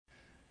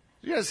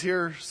you guys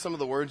hear some of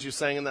the words you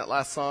sang in that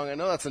last song? I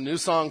know that's a new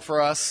song for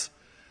us,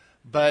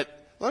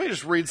 but let me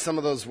just read some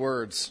of those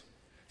words.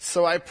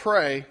 So I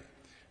pray,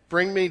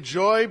 bring me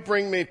joy,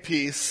 bring me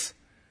peace,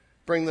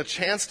 bring the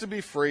chance to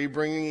be free,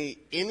 bring me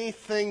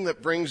anything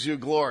that brings you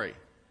glory.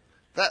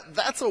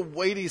 That's a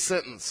weighty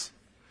sentence.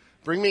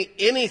 Bring me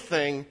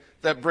anything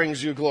that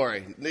brings you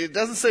glory. It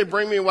doesn't say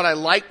bring me what I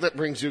like that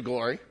brings you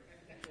glory.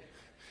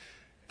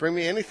 Bring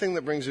me anything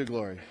that brings you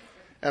glory.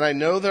 And I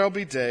know there'll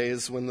be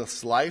days when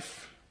this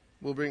life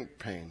will bring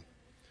pain.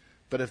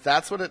 But if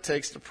that's what it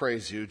takes to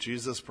praise you,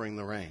 Jesus, bring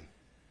the rain.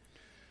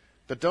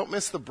 But don't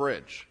miss the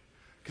bridge.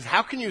 Because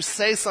how can you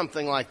say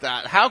something like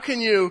that? How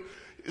can you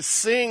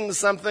sing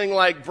something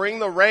like bring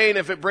the rain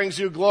if it brings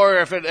you glory,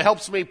 or if it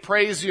helps me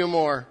praise you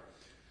more?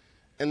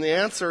 And the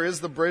answer is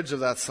the bridge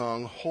of that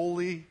song.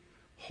 Holy,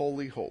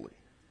 holy, holy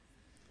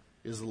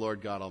is the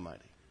Lord God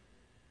Almighty.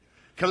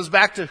 Comes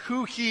back to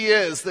who He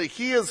is, that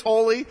He is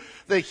holy,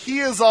 that He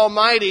is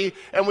almighty,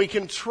 and we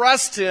can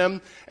trust Him,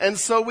 and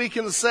so we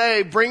can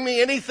say, bring me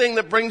anything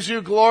that brings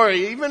you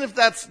glory, even if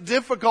that's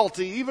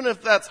difficulty, even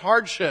if that's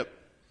hardship.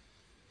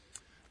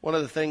 One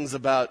of the things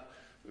about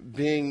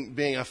being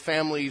a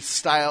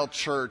family-style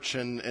church,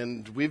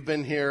 and we've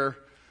been here,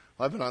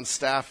 I've been on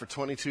staff for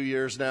 22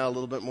 years now, a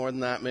little bit more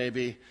than that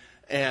maybe,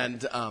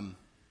 and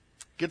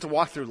get to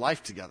walk through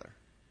life together.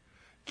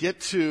 Get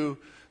to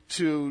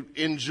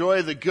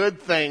enjoy the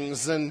good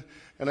things, and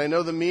I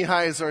know the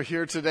Mihais are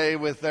here today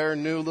with their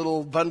new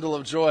little bundle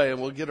of joy, and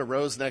we'll get a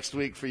rose next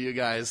week for you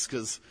guys,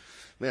 because,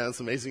 man, it's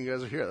amazing you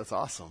guys are here. That's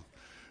awesome.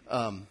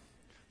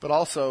 But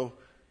also,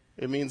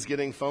 it means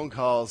getting phone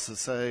calls that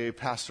say,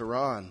 Pastor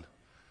Ron,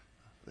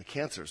 the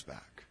cancer's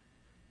back.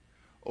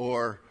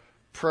 Or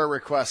prayer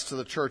request to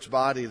the church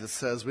body that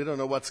says, we don't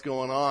know what's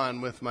going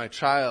on with my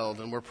child,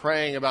 and we're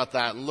praying about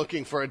that and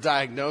looking for a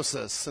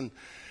diagnosis.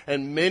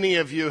 And many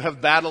of you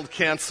have battled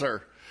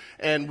cancer,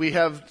 and we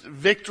have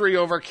victory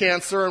over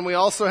cancer, and we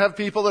also have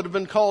people that have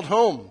been called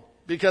home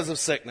because of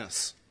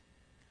sickness.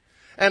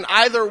 And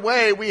either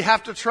way, we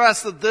have to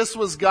trust that this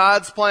was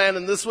God's plan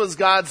and this was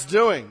God's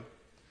doing.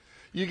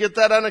 You get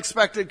that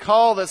unexpected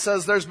call that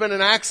says there's been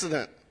an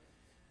accident.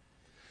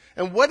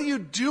 And what do you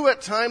do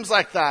at times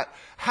like that?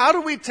 How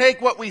do we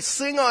take what we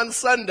sing on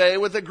Sunday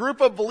with a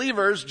group of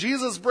believers,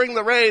 Jesus bring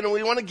the rain, and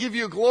we want to give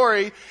you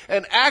glory,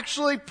 and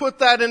actually put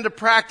that into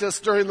practice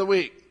during the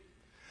week?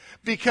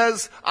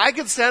 Because I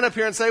could stand up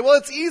here and say, well,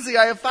 it's easy.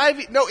 I have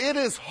 5. No, it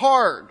is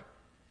hard.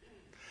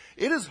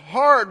 It is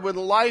hard when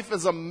life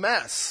is a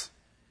mess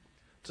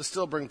to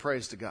still bring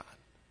praise to God,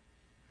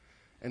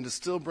 and to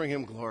still bring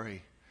Him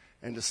glory,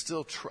 and to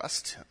still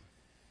trust Him.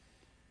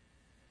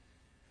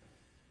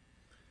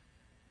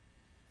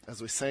 As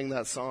we sang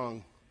that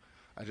song,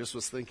 I just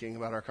was thinking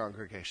about our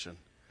congregation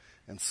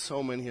and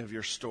so many of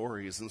your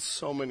stories and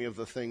so many of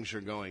the things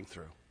you're going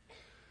through.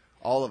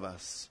 All of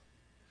us.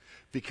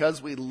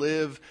 Because we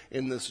live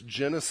in this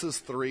Genesis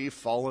 3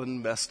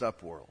 fallen, messed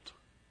up world.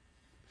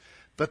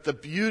 But the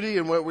beauty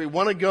and where we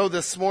want to go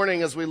this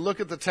morning as we look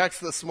at the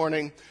text this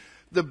morning,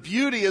 the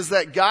beauty is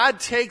that God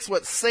takes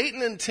what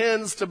Satan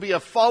intends to be a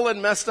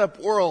fallen, messed up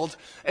world,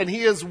 and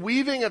He is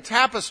weaving a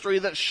tapestry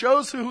that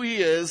shows who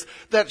He is,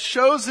 that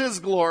shows His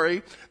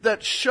glory,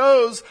 that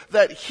shows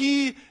that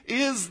He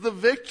is the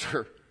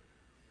victor.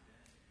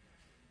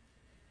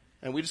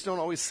 And we just don't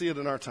always see it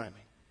in our timing.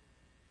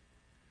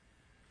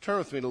 Turn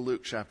with me to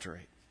Luke chapter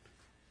 8.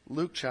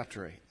 Luke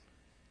chapter 8.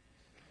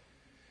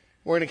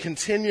 We're going to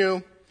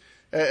continue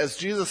as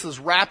Jesus is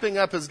wrapping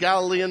up His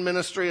Galilean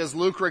ministry as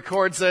Luke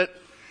records it.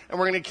 And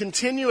we're going to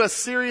continue a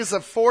series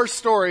of 4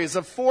 stories,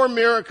 of 4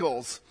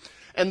 miracles.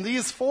 And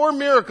these 4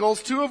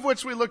 miracles, 2 of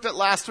which we looked at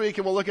last week,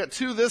 and we'll look at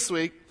 2 this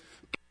week.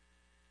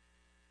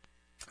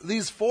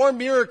 These 4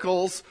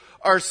 miracles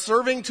are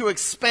serving to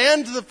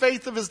expand the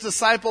faith of His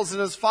disciples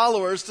and His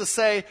followers to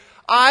say,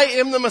 I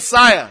am the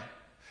Messiah.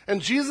 And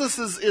Jesus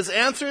is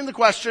answering the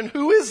question,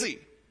 who is He?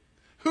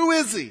 Who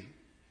is He?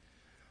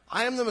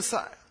 I am the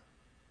Messiah.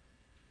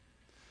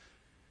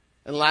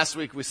 And last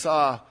week we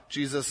saw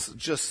Jesus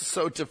just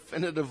so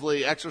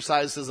definitively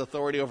exercise His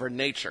authority over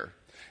nature.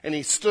 And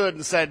He stood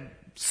and said,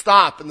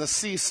 stop, and the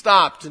sea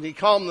stopped, and He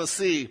calmed the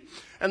sea.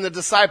 And the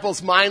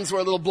disciples' minds were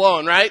a little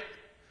blown, right?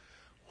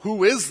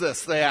 Who is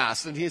this, they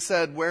asked. And He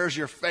said, where's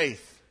your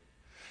faith?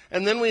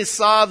 And then we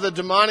saw the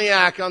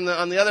demoniac on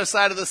the other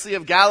side of the Sea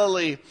of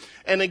Galilee.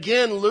 And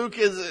again, Luke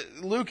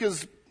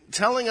is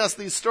telling us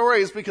these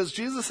stories because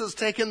Jesus has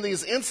taken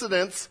these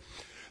incidents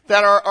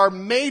that are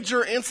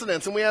major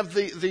incidents. And we have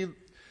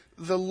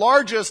the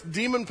largest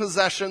demon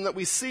possession that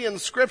we see in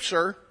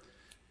Scripture,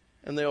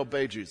 and they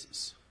obey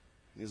Jesus.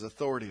 He has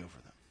authority over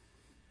them.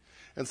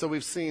 And so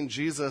we've seen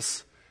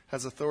Jesus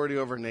has authority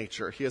over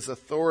nature. He has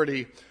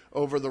authority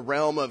over the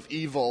realm of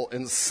evil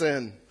and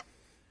sin.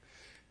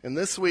 And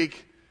this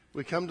week,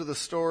 we come to the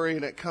story,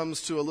 and it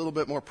comes to a little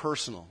bit more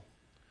personal.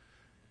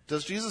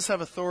 Does Jesus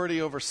have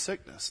authority over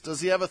sickness? Does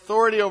He have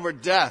authority over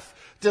death?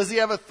 Does He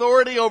have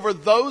authority over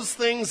those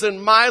things in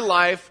my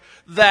life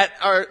that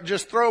are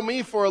just throw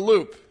me for a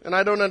loop and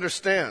I don't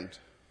understand?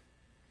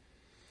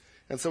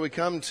 And so we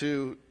come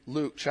to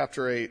Luke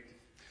chapter 8,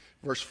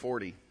 verse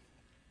 40.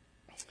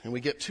 And we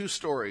get two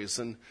stories.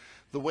 And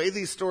the way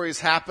these stories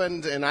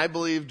happened, and I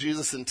believe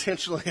Jesus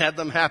intentionally had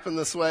them happen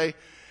this way,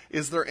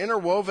 is they're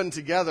interwoven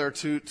together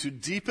to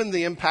deepen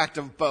the impact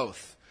of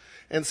both.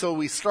 And so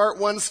we start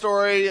one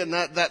story, and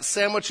that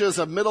sandwiches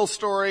a middle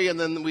story, and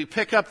then we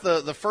pick up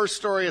the first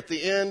story at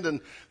the end,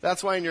 and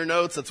that's why in your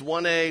notes it's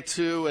 1A,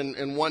 2, and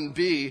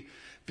 1B,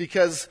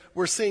 because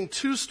we're seeing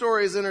two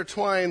stories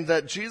intertwined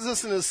that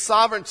Jesus in his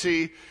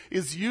sovereignty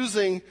is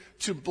using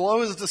to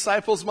blow his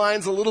disciples'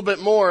 minds a little bit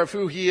more of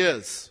who he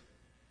is.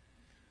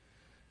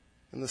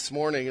 And this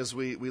morning as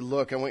we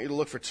look, I want you to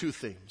look for two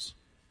themes.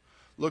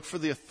 Look for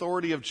the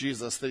authority of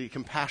Jesus that he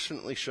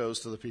compassionately shows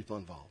to the people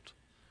involved.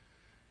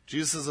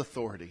 Jesus'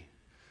 authority.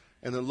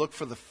 And then look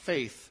for the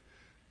faith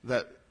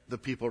that the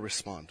people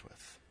respond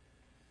with.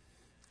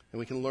 And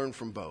we can learn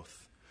from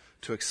both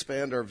to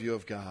expand our view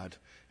of God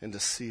and to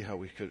see how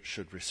we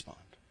should respond.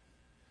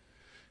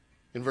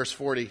 In verse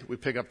 40, we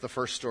pick up the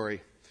first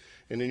story.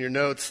 And in your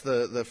notes,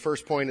 the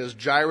first point is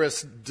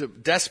Jairus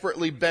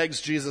desperately begs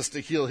Jesus to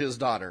heal his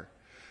daughter.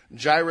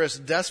 Jairus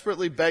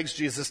desperately begs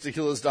Jesus to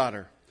heal his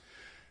daughter.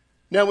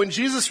 Now, when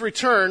Jesus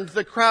returned,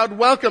 the crowd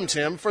welcomed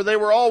him, for they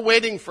were all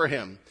waiting for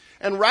him.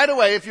 And right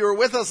away, if you were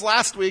with us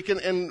last week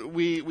and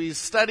we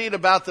studied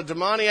about the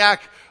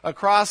demoniac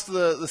across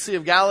the Sea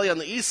of Galilee, on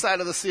the east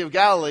side of the Sea of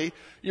Galilee,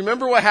 you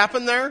remember what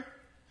happened there?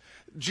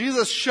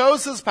 Jesus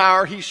shows his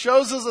power, he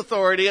shows his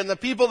authority, and the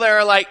people there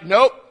are like,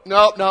 nope,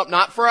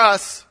 not for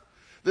us.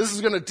 This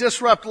is going to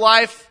disrupt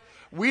life.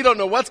 We don't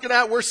know what's going to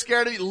happen. We're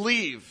scared to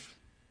leave.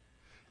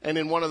 And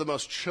in one of the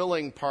most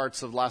chilling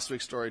parts of last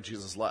week's story,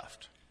 Jesus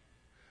left.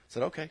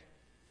 Said, okay,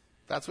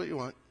 that's what you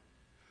want.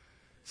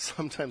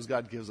 Sometimes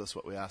God gives us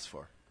what we ask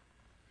for,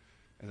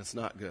 and it's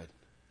not good.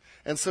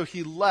 And so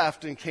he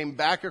left and came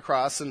back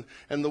across, and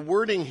the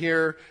wording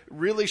here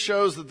really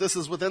shows that this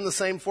is within the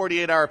same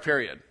 48-hour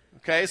period.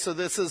 Okay, so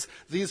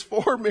these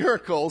four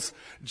miracles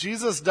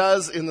Jesus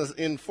does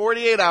in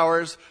 48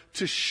 hours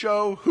to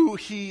show who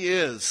he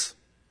is.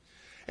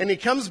 And he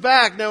comes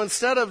back. Now,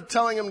 instead of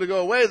telling him to go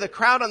away, the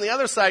crowd on the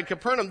other side,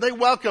 Capernaum, they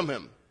welcome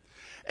him.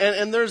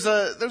 And there's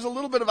a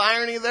little bit of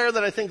irony there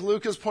that I think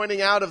Luke is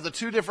pointing out of the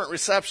two different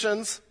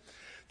receptions.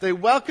 They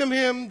welcome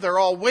him. They're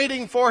all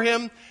waiting for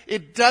him.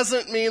 It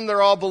doesn't mean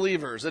they're all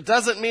believers. It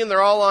doesn't mean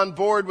they're all on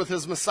board with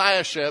his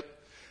messiahship.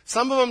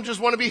 Some of them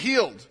just want to be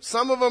healed.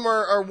 Some of them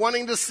are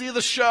wanting to see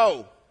the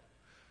show.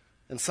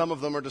 And some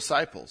of them are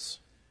disciples.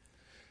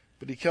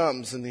 But he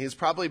comes, and he's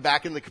probably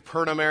back in the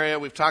Capernaum area.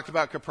 We've talked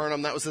about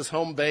Capernaum. That was his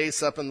home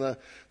base up in the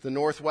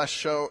northwest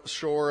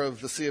shore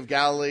of the Sea of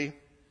Galilee.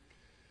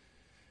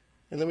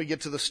 And then we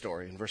get to the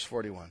story in verse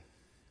 41.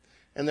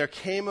 And there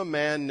came a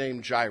man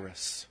named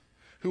Jairus,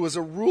 who was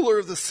a ruler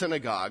of the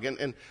synagogue.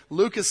 And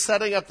Luke is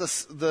setting up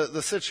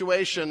the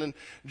situation. And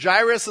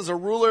Jairus, as a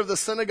ruler of the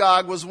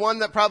synagogue, was one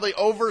that probably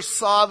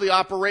oversaw the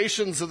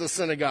operations of the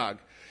synagogue.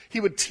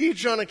 He would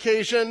teach on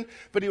occasion,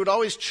 but he would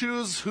always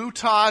choose who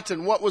taught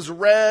and what was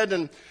read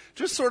and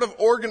just sort of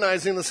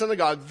organizing the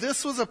synagogue.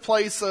 This was a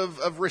place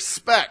of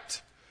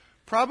respect.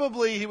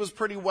 Probably he was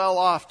pretty well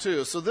off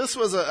too. So this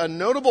was a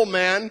notable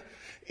man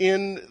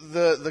in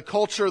the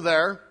culture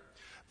there.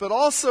 But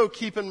also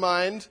keep in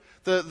mind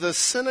the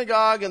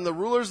synagogue and the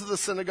rulers of the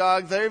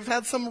synagogue, they've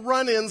had some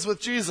run-ins with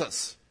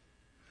Jesus.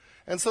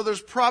 And so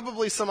there's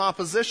probably some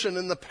opposition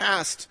in the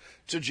past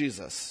to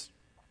Jesus.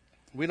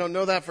 We don't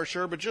know that for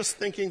sure, but just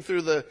thinking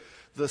through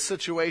the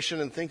situation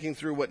and thinking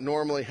through what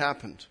normally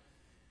happened.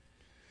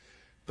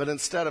 But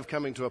instead of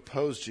coming to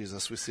oppose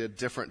Jesus, we see a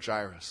different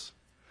Jairus.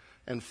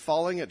 And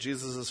falling at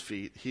Jesus'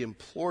 feet, he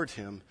implored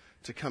him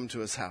to come to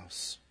his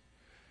house.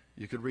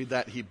 You could read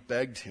that, he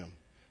begged him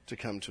to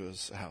come to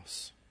his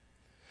house.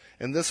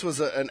 And this was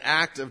an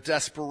act of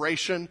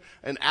desperation,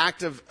 an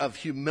act of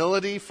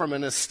humility from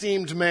an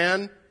esteemed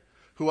man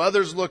who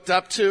others looked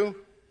up to.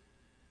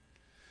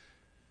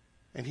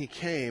 And he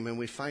came, and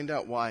we find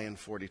out why in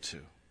 42.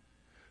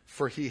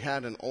 For he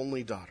had an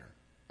only daughter,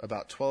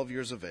 about 12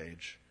 years of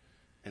age,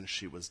 and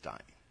she was dying.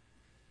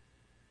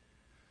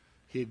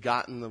 He had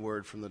gotten the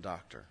word from the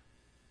doctor.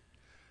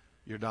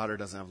 Your daughter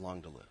doesn't have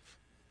long to live.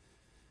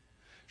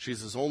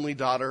 She's his only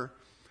daughter.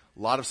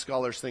 A lot of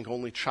scholars think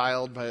only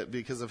child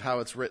because of how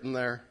it's written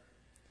there.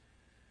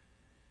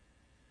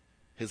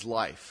 His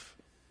life.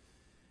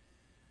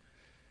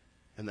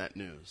 And that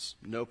news.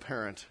 No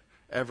parent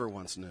ever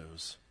wants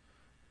news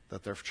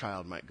that their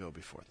child might go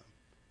before them.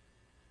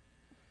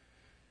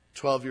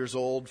 12 years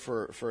old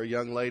for a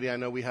young lady. I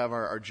know we have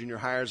our junior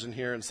hires in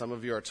here, and some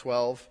of you are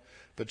 12.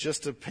 But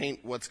just to paint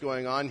what's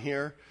going on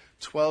here,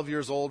 12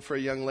 years old for a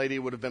young lady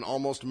would have been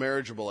almost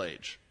marriageable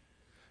age.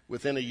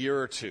 Within a year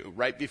or two,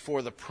 right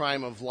before the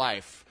prime of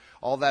life.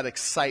 All that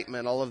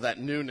excitement, all of that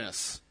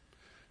newness.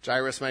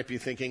 Jairus might be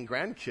thinking,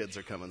 grandkids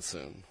are coming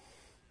soon.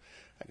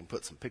 I can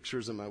put some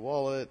pictures in my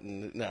wallet.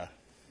 Nah.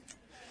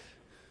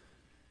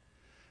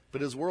 But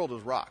his world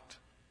is rocked.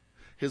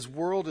 His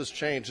world has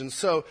changed. And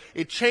so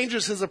it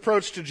changes his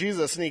approach to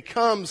Jesus. And he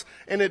comes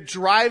and it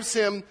drives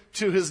him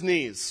to his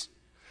knees.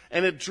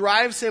 And it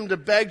drives him to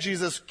beg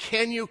Jesus,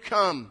 can you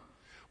come?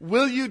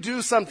 Will you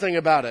do something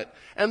about it?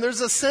 And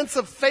there's a sense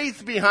of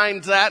faith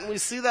behind that, and we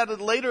see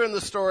that later in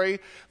the story,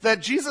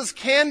 that Jesus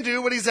can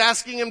do what he's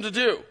asking him to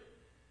do.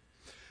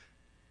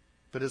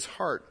 But his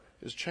heart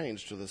is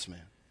changed to this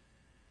man.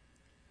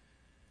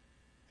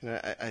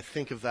 And I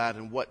think of that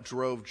and what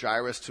drove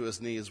Jairus to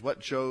his knees, what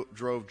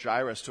drove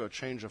Jairus to a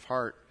change of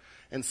heart.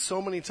 And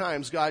so many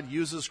times God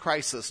uses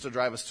crisis to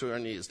drive us to our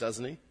knees,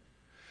 doesn't he?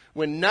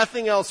 When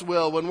nothing else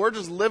will, when we're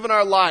just living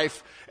our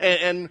life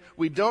and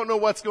we don't know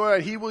what's going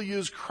on, he will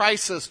use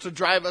crisis to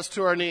drive us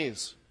to our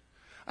knees.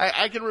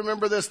 I can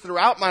remember this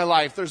throughout my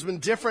life. There's been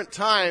different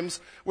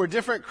times where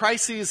different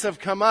crises have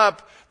come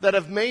up that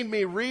have made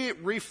me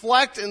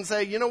reflect and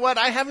say, you know what,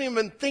 I haven't even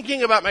been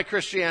thinking about my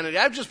Christianity.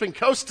 I've just been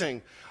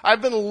coasting.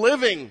 I've been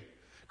living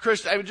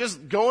I'm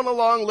just going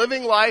along,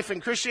 living life,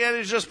 and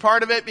Christianity is just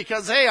part of it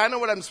because, hey, I know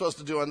what I'm supposed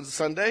to do on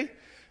Sunday,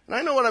 and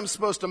I know what I'm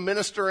supposed to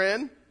minister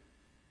in.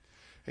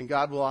 And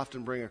God will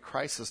often bring a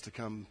crisis to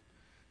come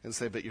and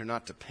say, but you're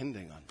not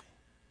depending on me.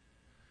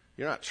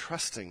 You're not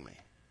trusting me.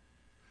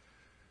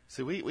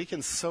 See, we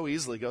can so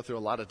easily go through a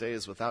lot of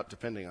days without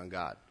depending on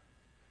God,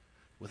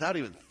 without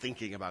even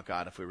thinking about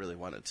God if we really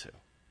wanted to.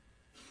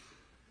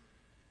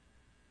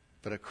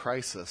 But a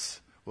crisis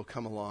will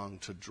come along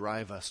to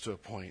drive us to a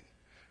point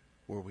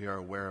where we are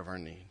aware of our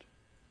need,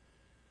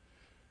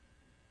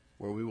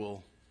 where we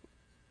will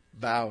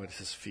bow at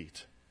his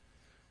feet,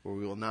 where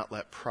we will not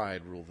let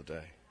pride rule the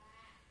day.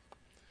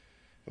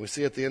 And we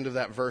see at the end of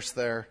that verse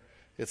there,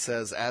 it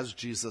says, as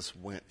Jesus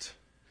went.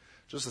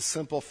 Just a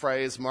simple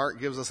phrase. Mark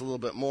gives us a little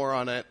bit more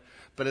on it,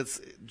 but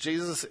it's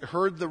Jesus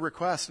heard the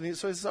request, and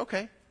so he says,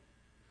 okay,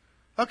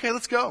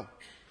 let's go.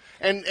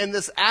 And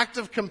this act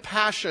of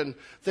compassion,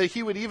 that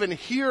he would even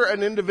hear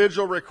an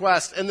individual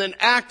request and then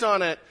act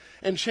on it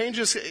and change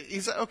he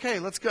said, okay,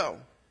 let's go.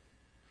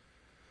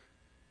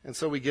 And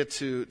so we get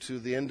to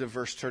the end of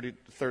verse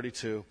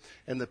 32,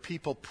 and the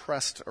people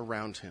pressed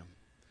around him.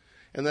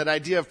 And that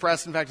idea of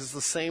pressed, in fact, is the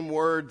same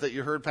word that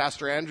you heard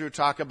Pastor Andrew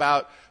talk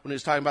about when he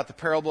was talking about the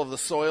parable of the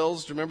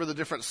soils. Do you remember the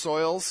different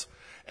soils?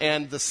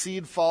 And the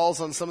seed falls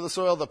on some of the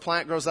soil, the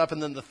plant grows up,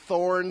 and then the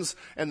thorns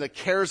and the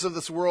cares of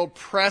this world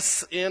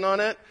press in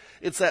on it.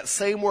 It's that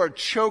same word,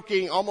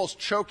 choking, almost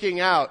choking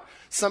out.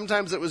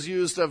 Sometimes it was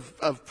used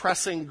of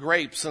pressing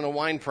grapes in a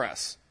wine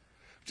press,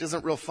 which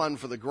isn't real fun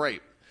for the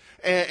grape.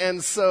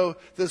 And so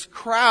this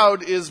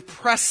crowd is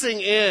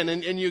pressing in,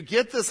 and you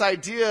get this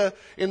idea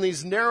in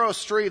these narrow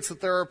streets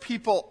that there are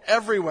people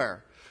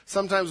everywhere.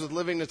 Sometimes with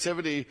Living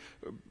Nativity,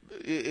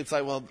 it's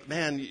like, well,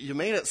 man, you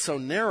made it so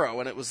narrow,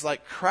 and it was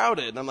like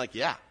crowded. And I'm like,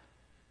 yeah,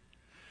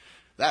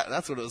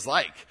 that's what it was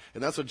like.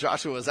 And that's what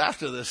Joshua was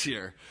after this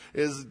year,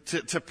 is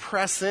to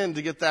press in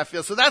to get that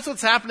feel. So that's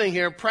what's happening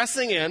here,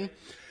 pressing in.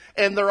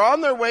 And they're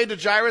on their way to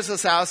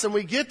Jairus' house, and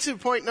we get to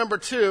point number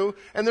 2,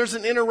 and there's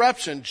an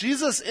interruption.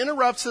 Jesus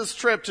interrupts his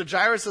trip to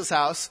Jairus'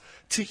 house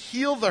to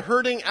heal the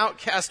hurting,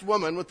 outcast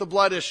woman with the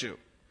blood issue.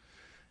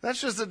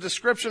 That's just a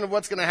description of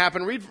what's going to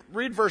happen.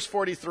 Read verse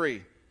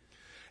 43.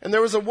 And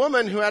there was a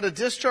woman who had a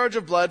discharge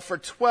of blood for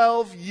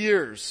 12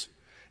 years.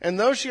 And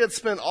though she had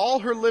spent all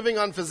her living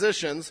on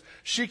physicians,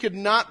 she could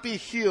not be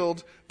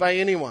healed by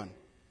anyone.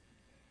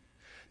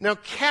 Now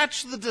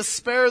catch the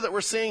despair that we're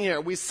seeing here.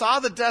 We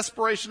saw the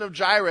desperation of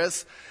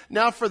Jairus.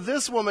 Now for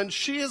this woman,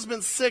 she has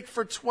been sick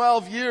for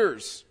 12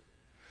 years.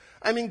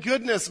 I mean,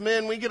 goodness,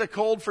 men, we get a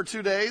cold for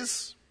 2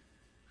 days.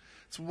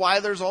 It's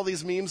why there's all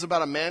these memes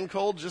about a man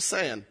cold, just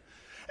saying.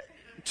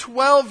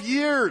 12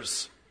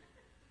 years.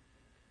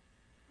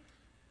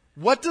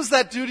 What does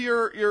that do to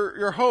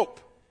your hope?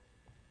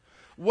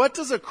 What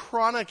does a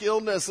chronic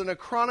illness and a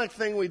chronic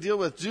thing we deal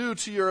with do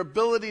to your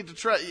ability to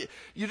try?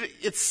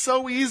 It's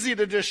so easy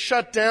to just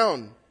shut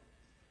down.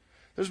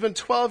 There's been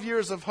 12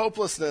 years of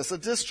hopelessness, a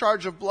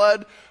discharge of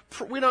blood.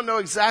 We don't know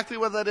exactly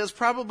what that is,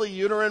 probably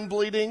uterine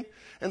bleeding,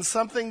 and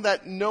something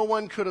that no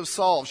one could have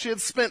solved. She had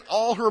spent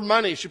all her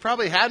money. She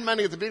probably had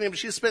money at the beginning, but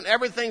she spent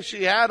everything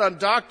she had on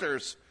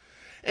doctors,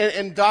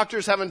 and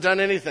doctors haven't done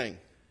anything.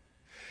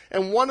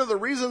 And one of the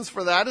reasons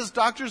for that is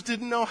doctors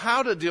didn't know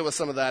how to deal with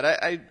some of that.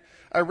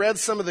 I read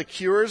some of the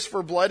cures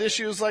for blood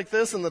issues like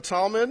this in the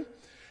Talmud,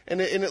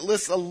 and it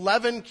lists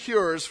 11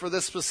 cures for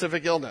this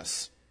specific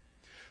illness.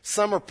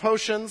 Some are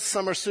potions,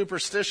 some are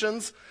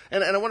superstitions,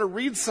 and I want to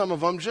read some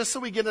of them just so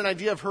we get an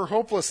idea of her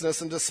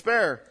hopelessness and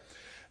despair.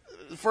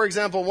 For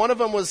example, one of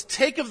them was,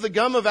 take of the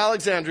gum of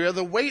Alexandria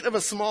the weight of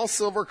a small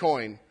silver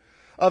coin,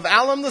 of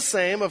alum the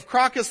same, of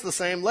crocus the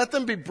same, let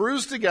them be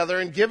bruised together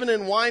and given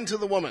in wine to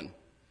the woman.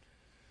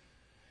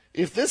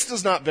 If this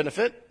does not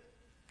benefit,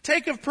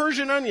 take of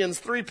Persian onions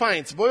 3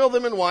 pints, boil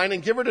them in wine,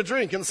 and give her to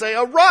drink, and say,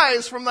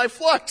 arise from thy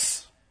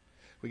flux.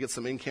 We get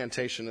some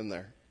incantation in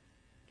there.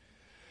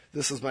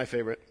 This is my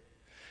favorite.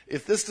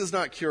 If this does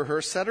not cure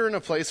her, set her in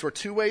a place where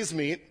 2 ways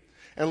meet,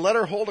 and let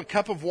her hold a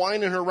cup of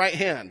wine in her right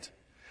hand.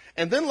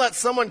 And then let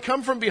someone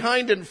come from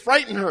behind and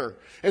frighten her,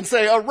 and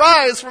say,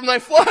 arise from thy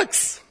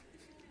flux.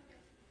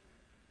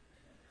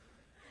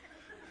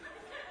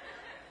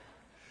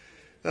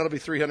 That'll be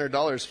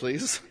 $300,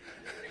 please.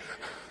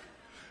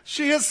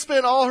 She has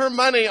spent all her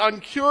money on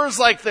cures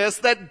like this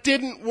that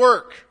didn't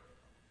work.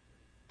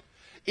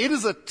 It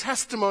is a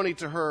testimony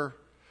to her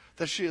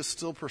that she is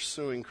still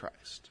pursuing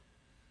Christ.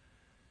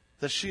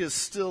 That she is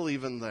still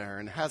even there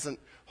and hasn't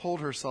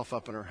holed herself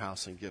up in her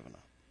house and given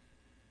up.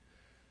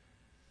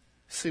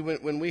 See,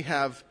 when we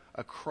have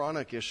a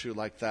chronic issue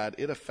like that,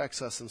 it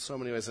affects us in so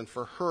many ways. And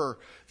for her,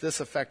 this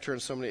affected her in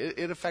so many.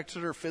 It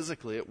affected her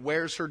physically. It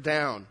wears her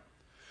down.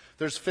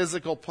 There's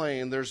physical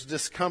pain. There's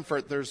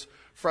discomfort. There's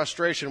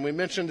frustration. We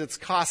mentioned it's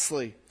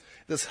costly.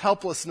 This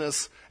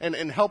helplessness, and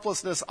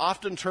helplessness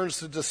often turns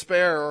to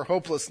despair or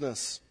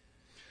hopelessness.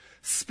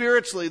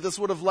 Spiritually, this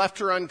would have left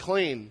her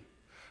unclean.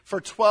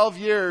 For 12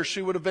 years,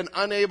 she would have been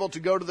unable to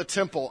go to the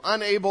temple,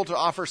 unable to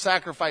offer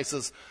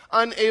sacrifices,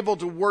 unable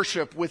to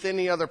worship with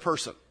any other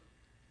person,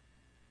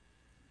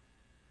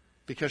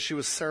 because she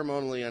was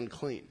ceremonially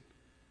unclean.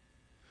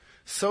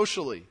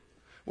 Socially,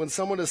 when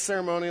someone is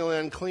ceremonially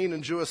unclean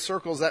in Jewish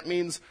circles, that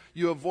means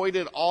you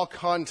avoided all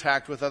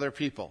contact with other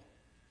people.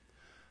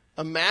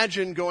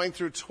 Imagine going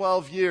through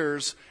 12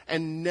 years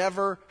and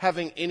never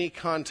having any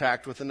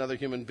contact with another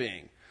human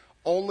being,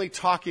 only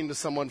talking to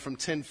someone from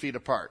 10 feet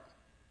apart.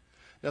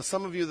 Now,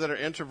 some of you that are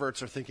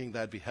introverts are thinking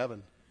that'd be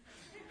heaven.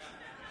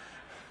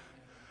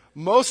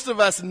 Most of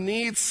us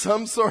need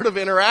some sort of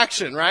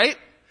interaction, right?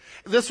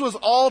 This was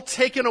all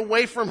taken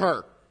away from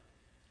her.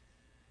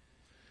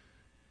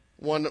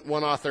 One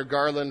author,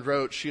 Garland,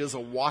 wrote, she is a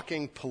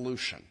walking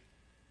pollution.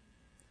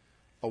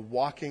 A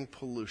walking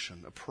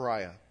pollution, a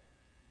pariah.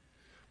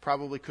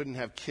 Probably couldn't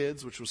have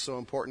kids, which was so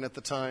important at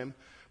the time.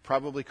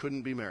 Probably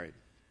couldn't be married.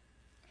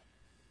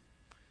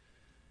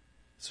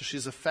 So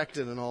she's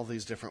affected in all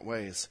these different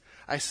ways.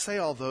 I say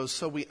all those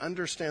so we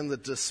understand the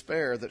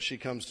despair that she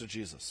comes to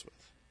Jesus with.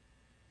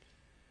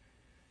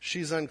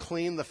 She's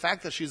unclean. The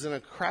fact that she's in a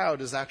crowd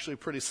is actually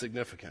pretty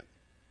significant.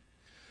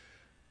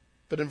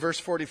 But in verse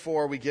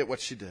 44, we get what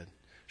she did.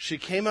 She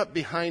came up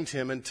behind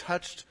him and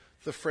touched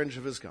the fringe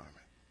of his garment.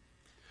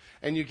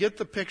 And you get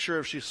the picture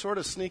of she's sort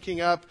of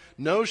sneaking up,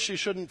 knows she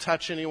shouldn't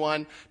touch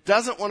anyone,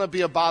 doesn't want to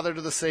be a bother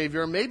to the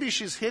Savior. Maybe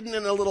she's hidden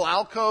in a little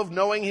alcove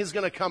knowing he's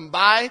going to come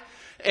by.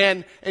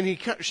 And he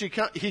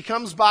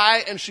comes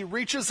by and she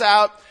reaches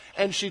out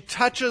and she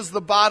touches the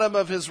bottom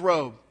of his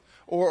robe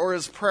or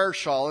his prayer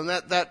shawl. And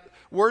that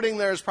wording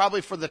there is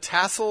probably for the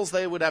tassels.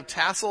 They would have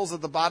tassels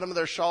at the bottom of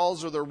their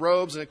shawls or their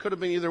robes, and it could have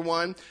been either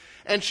one.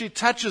 And she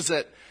touches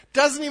it.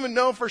 Doesn't even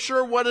know for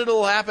sure what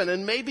it'll happen.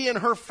 And maybe in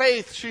her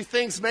faith, she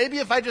thinks, maybe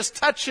if I just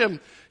touch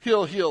him,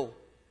 he'll heal.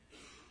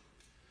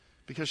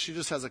 Because she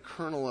just has a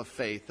kernel of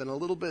faith, and a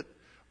little bit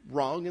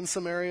wrong in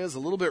some areas, a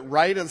little bit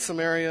right in some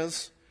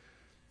areas.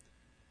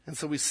 And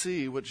so we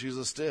see what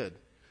Jesus did.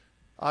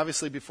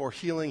 Obviously, before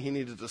healing, he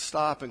needed to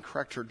stop and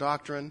correct her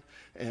doctrine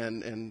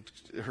and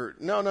her,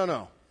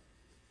 no.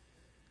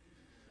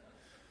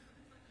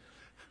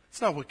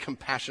 It's not what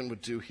compassion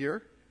would do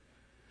here.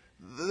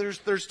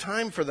 There's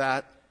time for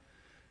that.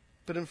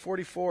 But in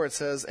 44 it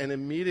says, and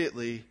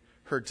immediately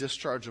her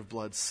discharge of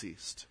blood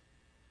ceased.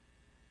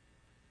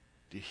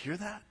 Do you hear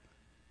that?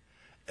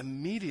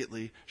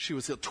 Immediately she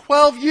was healed.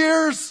 12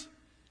 years!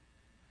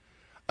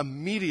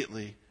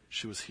 Immediately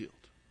she was healed.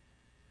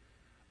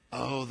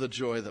 Oh, the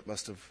joy that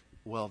must have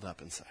welled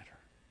up inside her.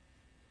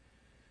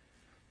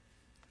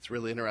 It's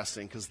really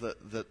interesting because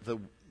the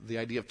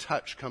idea of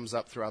touch comes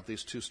up throughout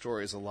these two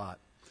stories a lot.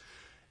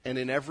 And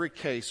in every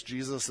case,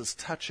 Jesus is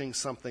touching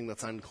something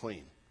that's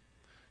unclean.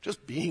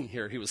 Just being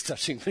here, he was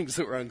touching things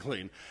that were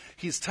unclean.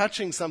 He's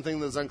touching something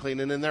that's unclean.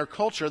 And in their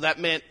culture, that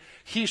meant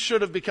he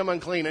should have become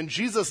unclean. And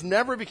Jesus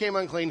never became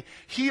unclean.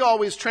 He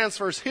always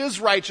transfers his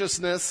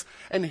righteousness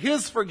and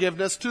his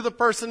forgiveness to the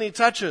person he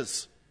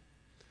touches.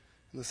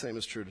 And the same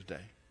is true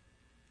today.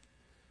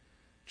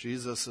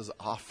 Jesus is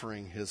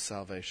offering his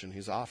salvation.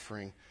 He's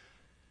offering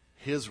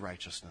his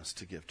righteousness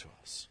to give to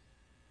us.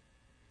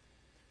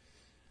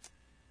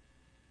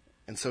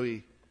 And so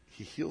he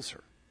heals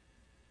her.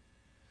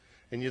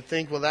 And you'd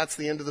think, well, that's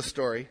the end of the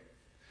story.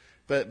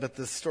 But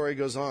the story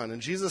goes on.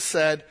 And Jesus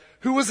said,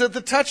 who was it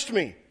that touched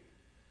me?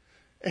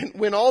 And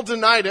when all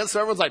denied it, so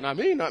everyone's like, not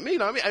me, not me,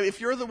 not me. I mean,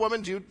 if you're the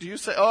woman, do you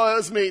say, oh, it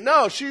was me?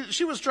 No,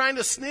 she was trying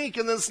to sneak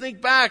and then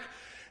sneak back.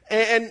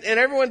 And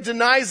everyone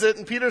denies it.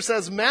 And Peter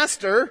says,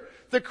 Master,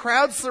 the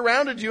crowd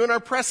surrounded you and are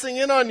pressing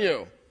in on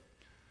you.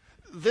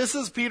 This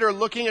is Peter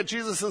looking at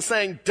Jesus and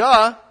saying,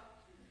 duh.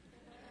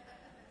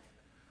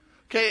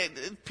 Okay,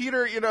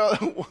 Peter,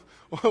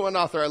 one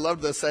author, I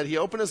loved this, said he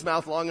opened his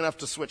mouth long enough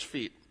to switch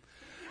feet.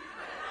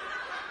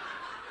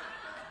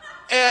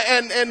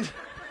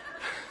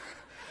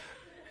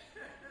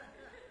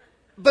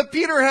 But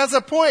Peter has a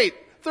point.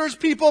 There's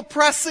people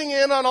pressing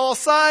in on all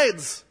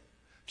sides.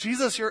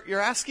 Jesus, you're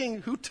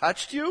asking who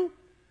touched you?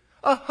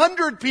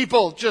 100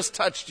 people just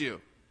touched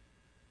you.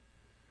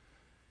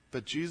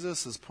 But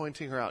Jesus is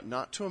pointing her out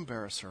not to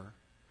embarrass her,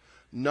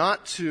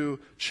 not to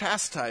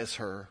chastise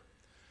her,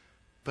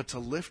 but to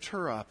lift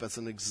her up as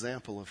an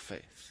example of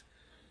faith.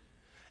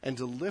 And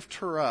to lift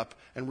her up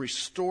and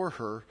restore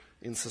her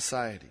in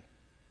society.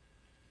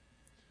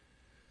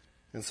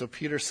 And so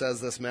Peter says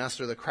this,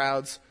 Master, the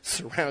crowds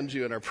surround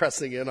you and are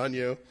pressing in on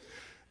you.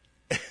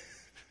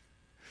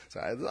 So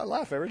I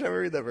laugh every time I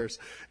read that verse.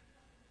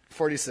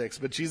 46,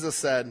 but Jesus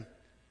said,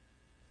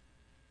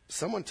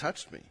 someone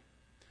touched me,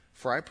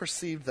 for I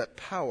perceived that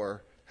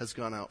power has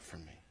gone out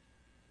from me.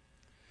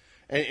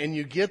 And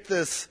you get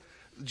this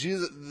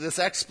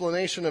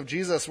explanation of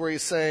Jesus where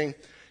he's saying,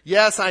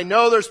 yes, I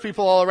know there's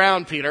people all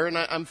around, Peter, and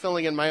I'm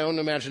filling in my own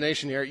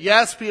imagination here.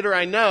 Yes, Peter,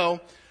 I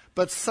know,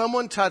 but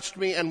someone touched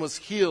me and was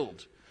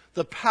healed.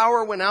 The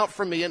power went out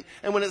from me.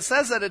 And when it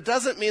says that, it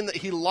doesn't mean that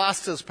he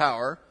lost his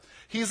power.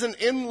 He's an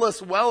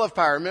endless well of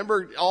power.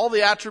 Remember all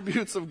the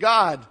attributes of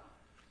God.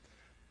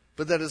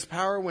 But that his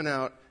power went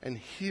out and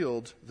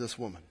healed this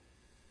woman.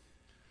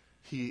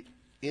 He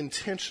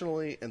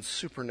intentionally and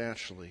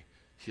supernaturally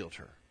healed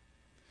her.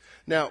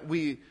 Now,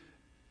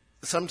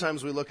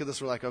 sometimes we look at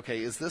this, we're like, okay,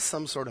 is this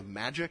some sort of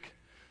magic?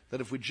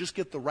 That if we just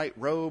get the right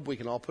robe, we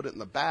can all put it in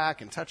the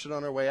back and touch it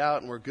on our way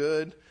out and we're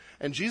good?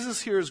 And Jesus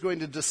here is going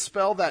to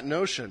dispel that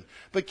notion.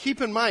 But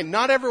keep in mind,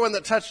 not everyone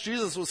that touched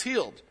Jesus was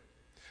healed.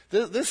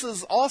 This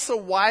is also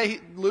why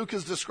Luke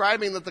is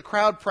describing that the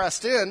crowd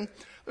pressed in.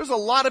 There's a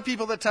lot of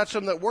people that touched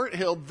him that weren't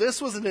healed. This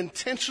was an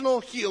intentional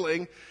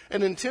healing,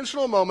 an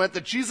intentional moment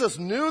that Jesus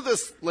knew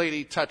this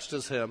lady touched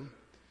his hem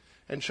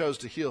and chose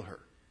to heal her.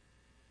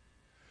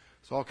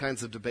 There's all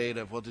kinds of debate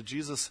of, well,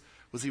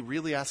 was he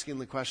really asking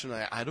the question?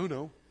 I don't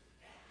know.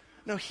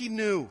 No, he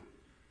knew.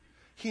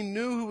 He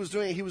knew who was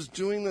doing it. He was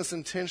doing this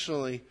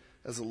intentionally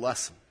as a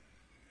lesson.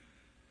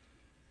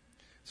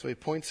 So he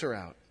points her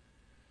out.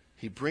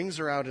 He brings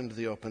her out into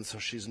the open so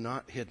she's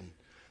not hidden.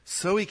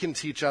 So he can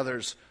teach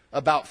others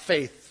about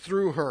faith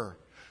through her.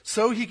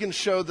 So he can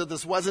show that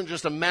this wasn't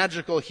just a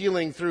magical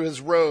healing through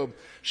his robe.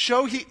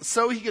 So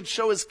he could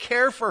show his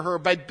care for her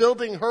by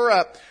building her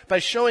up, by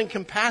showing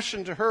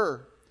compassion to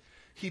her.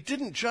 He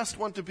didn't just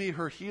want to be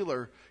her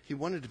healer. He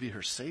wanted to be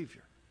her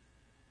Savior.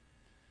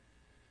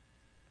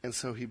 And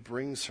so he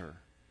brings her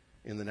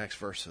in the next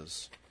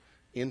verses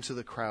into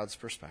the crowd's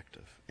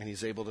perspective, and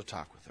he's able to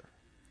talk with her.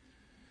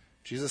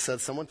 Jesus said,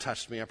 someone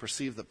touched me. I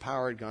perceived that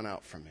power had gone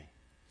out from me.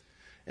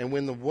 And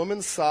when the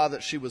woman saw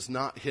that she was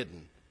not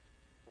hidden,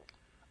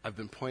 I've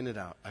been pointed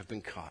out, I've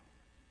been caught.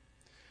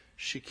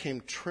 She came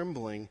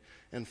trembling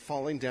and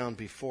falling down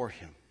before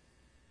him,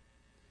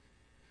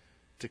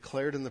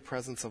 declared in the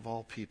presence of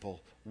all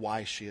people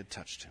why she had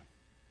touched him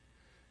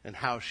and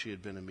how she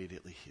had been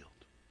immediately healed.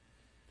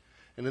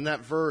 And in that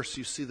verse,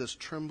 you see this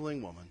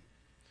trembling woman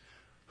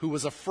who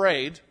was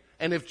afraid.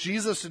 And if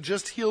Jesus had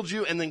just healed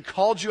you and then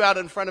called you out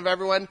in front of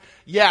everyone,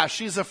 yeah,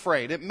 she's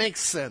afraid. It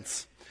makes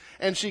sense.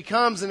 And she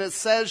comes and it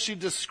says she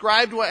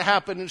described what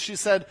happened and she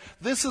said,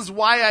 this is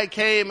why I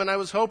came and I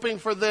was hoping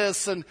for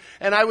this and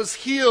I was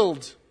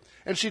healed.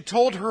 And she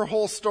told her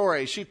whole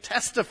story. She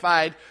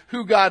testified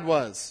who God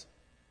was.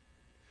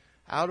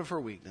 Out of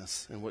her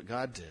weakness and what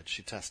God did,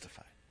 she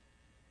testified.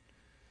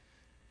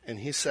 And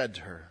he said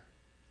to her,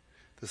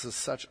 this is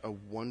such a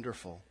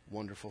wonderful,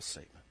 wonderful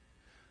statement.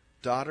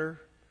 Daughter,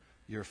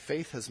 your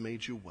faith has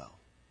made you well.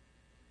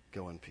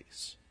 Go in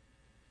peace.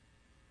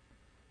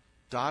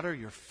 Daughter,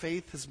 your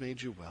faith has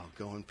made you well.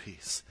 Go in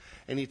peace.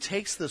 And he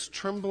takes this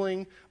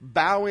trembling,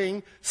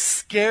 bowing,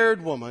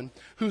 scared woman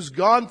who's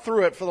gone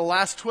through it for the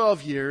last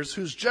 12 years,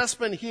 who's just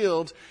been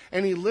healed,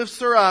 and he lifts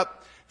her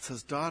up and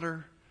says,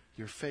 daughter,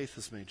 your faith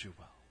has made you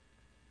well.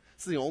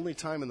 This is the only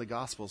time in the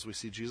Gospels we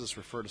see Jesus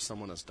refer to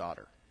someone as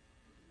daughter.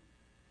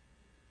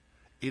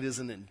 It is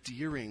an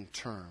endearing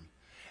term.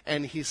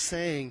 And he's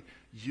saying,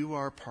 you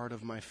are part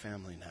of my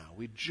family now.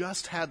 We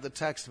just had the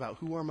text about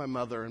who are my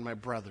mother and my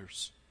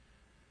brothers.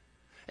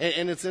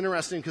 And it's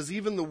interesting because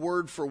even the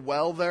word for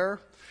well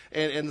there,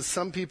 and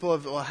some people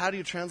have, well, how do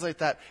you translate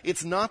that?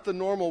 It's not the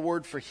normal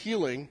word for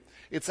healing.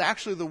 It's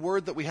actually the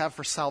word that we have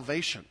for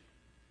salvation.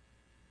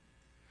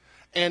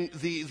 And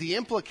the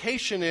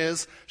implication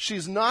is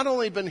she's not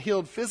only been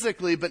healed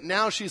physically, but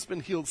now she's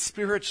been healed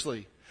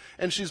spiritually.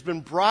 And she's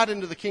been brought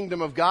into the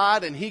kingdom of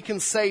God, and he can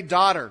say,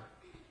 daughter.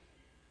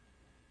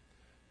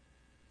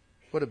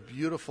 What a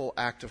beautiful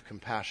act of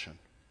compassion.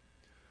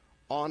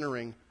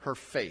 Honoring her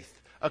faith.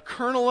 A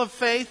kernel of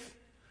faith,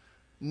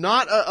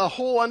 not a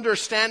whole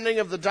understanding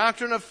of the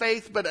doctrine of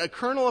faith, but a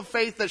kernel of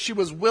faith that she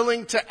was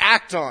willing to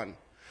act on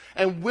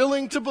and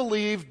willing to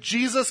believe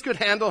Jesus could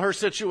handle her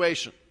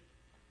situation.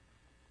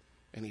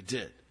 And he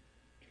did.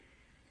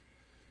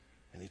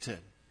 And he did.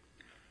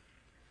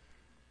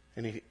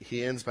 And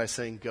he ends by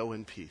saying, go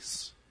in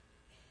peace.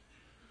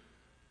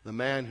 The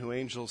man who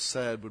angels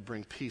said would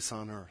bring peace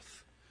on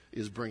earth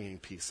is bringing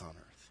peace on earth.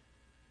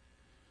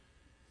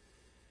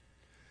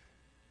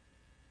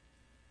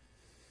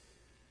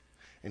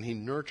 And he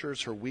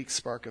nurtures her weak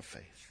spark of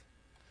faith,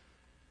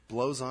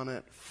 blows on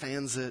it,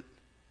 fans it,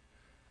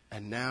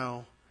 and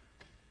now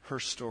her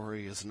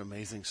story is an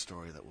amazing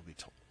story that will be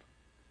told.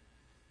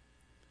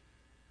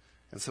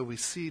 And so we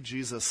see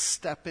Jesus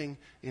stepping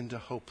into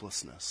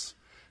hopelessness,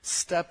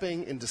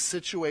 stepping into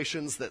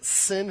situations that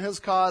sin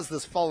has caused,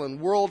 this fallen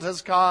world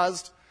has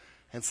caused,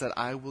 and said,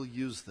 I will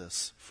use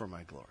this for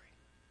my glory.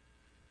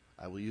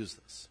 I will use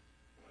this.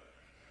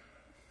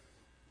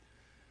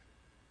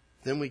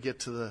 Then we get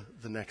to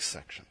the next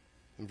section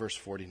in verse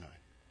 49.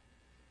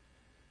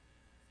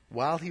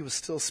 While he was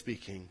still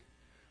speaking,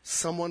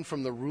 someone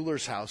from the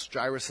ruler's house,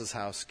 Jairus'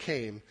 house,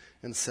 came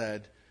and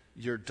said,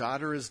 "Your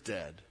daughter is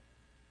dead.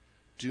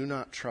 Do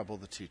not trouble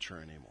the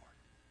teacher anymore."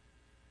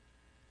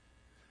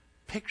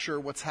 Picture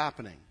what's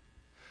happening.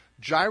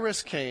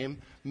 Jairus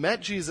came,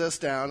 met Jesus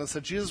down, and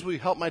said, "Jesus, will you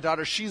help my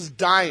daughter? She's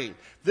dying.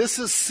 This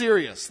is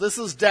serious. This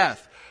is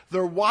death."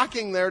 They're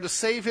walking there to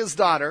save his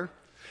daughter,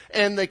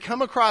 and they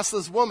come across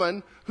this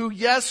woman who,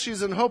 yes,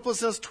 she's in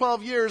hopelessness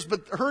 12 years,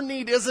 but her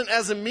need isn't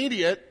as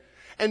immediate.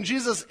 And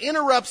Jesus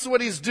interrupts what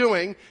he's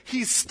doing.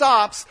 He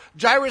stops.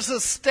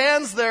 Jairus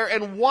stands there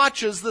and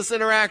watches this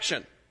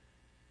interaction.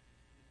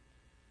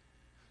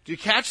 Do you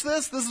catch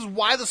this? This is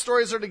why the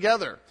stories are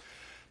together.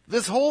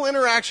 This whole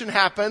interaction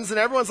happens, and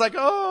everyone's like,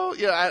 "Oh,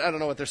 yeah, I don't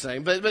know what they're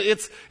saying." But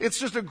it's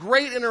just a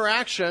great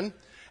interaction.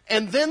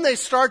 And then they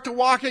start to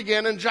walk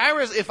again. And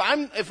Jairus, if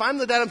I'm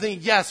the dad, I'm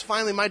thinking, yes,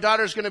 finally, my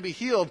daughter's going to be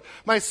healed.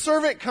 My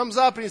servant comes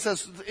up and he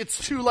says, "It's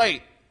too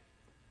late.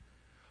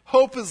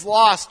 Hope is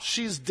lost.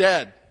 She's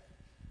dead."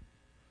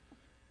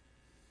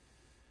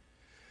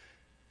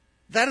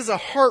 That is a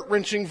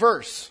heart-wrenching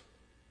verse.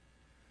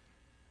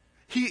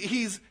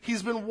 He's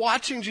been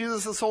watching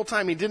Jesus this whole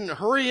time. He didn't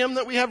hurry him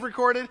that we have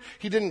recorded.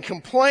 He didn't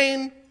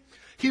complain.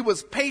 He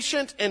was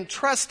patient and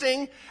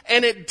trusting,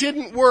 and it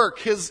didn't work.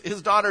 His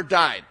daughter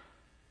died.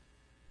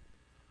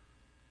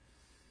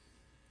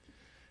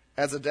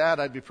 As a dad,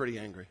 I'd be pretty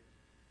angry.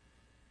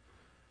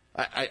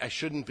 I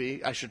shouldn't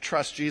be. I should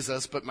trust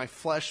Jesus, but my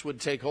flesh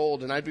would take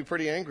hold, and I'd be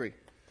pretty angry.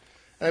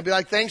 And I'd be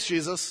like, "Thanks,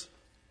 Jesus.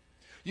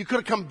 You could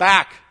have come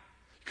back.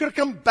 You could have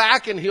come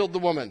back and healed the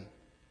woman."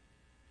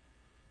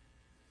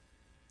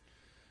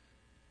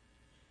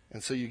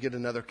 And so you get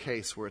another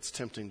case where it's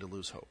tempting to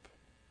lose hope.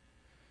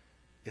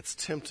 It's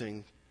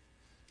tempting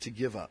to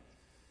give up.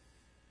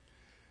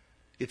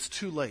 It's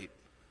too late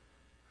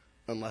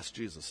unless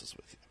Jesus is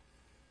with you.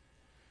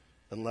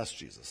 Unless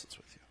Jesus is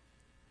with you.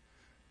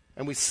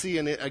 And we see,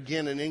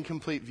 again, an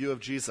incomplete view of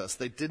Jesus.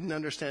 They didn't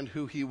understand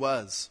who he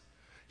was.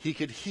 He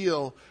could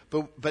heal,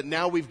 but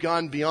now we've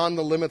gone beyond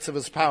the limits of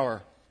his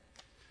power.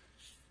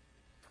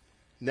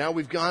 Now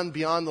we've gone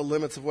beyond the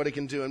limits of what he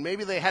can do. And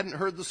maybe they hadn't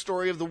heard the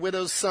story of the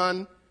widow's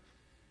son.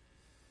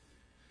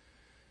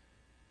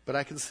 But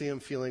I can see him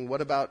feeling,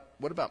 what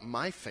about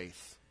my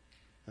faith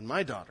and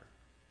my daughter?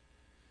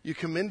 You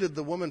commended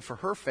the woman for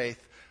her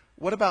faith.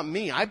 What about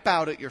me? I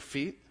bowed at your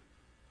feet.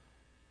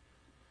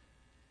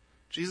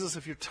 Jesus,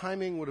 if your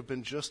timing would have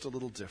been just a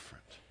little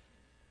different,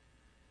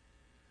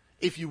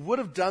 if you would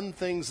have done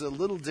things a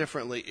little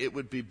differently, it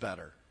would be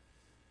better.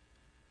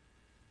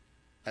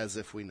 As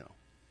if we know.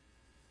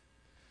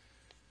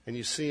 And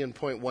you see in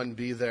point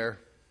 1b there,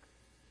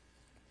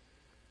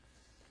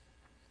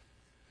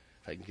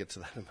 if I can get to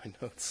that in my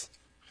notes,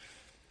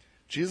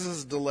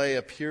 Jesus' delay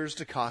appears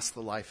to cost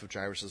the life of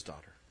Jairus'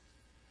 daughter.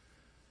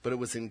 But it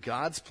was in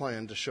God's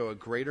plan to show a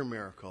greater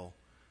miracle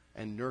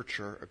and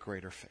nurture a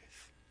greater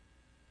faith.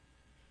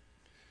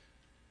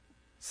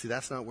 See,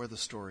 that's not where the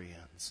story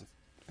ends.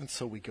 And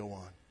so we go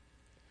on.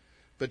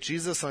 But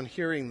Jesus, on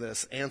hearing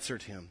this,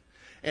 answered him.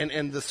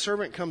 And the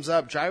servant comes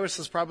up. Jairus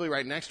is probably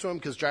right next to him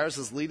because Jairus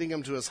is leading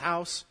him to his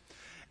house.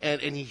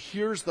 And he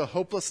hears the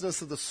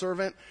hopelessness of the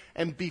servant.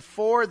 And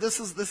before, this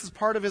is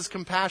part of his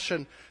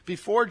compassion,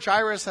 before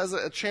Jairus has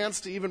a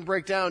chance to even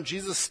break down,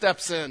 Jesus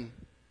steps in.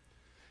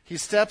 He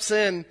steps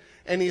in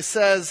and he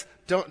says,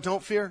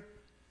 don't fear,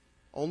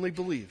 only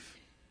believe.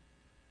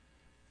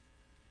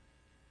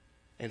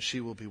 And she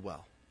will be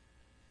well.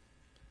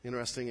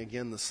 Interesting,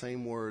 again, the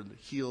same word,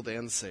 healed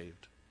and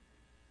saved.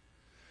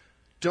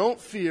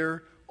 Don't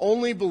fear,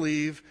 only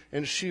believe,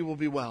 and she will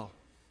be well.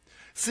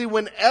 See,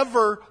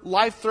 whenever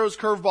life throws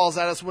curveballs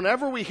at us,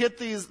 whenever we hit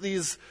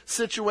these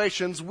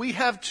situations, we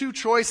have two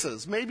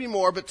choices, maybe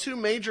more, but two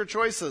major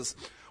choices.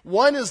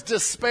 One is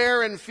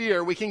despair and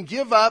fear. We can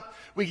give up,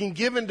 we can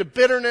give into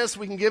bitterness,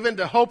 we can give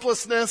into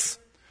hopelessness,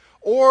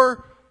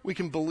 or we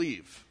can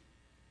believe,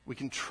 we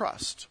can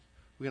trust,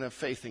 we can have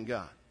faith in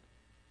God.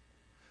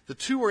 The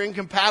two are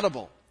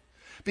incompatible.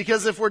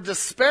 Because if we're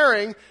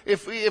despairing,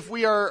 if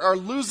we are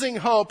losing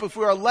hope, if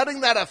we are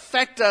letting that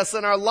affect us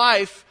in our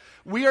life,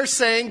 we are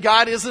saying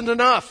God isn't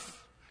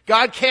enough.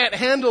 God can't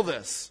handle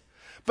this.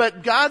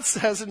 But God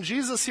says, and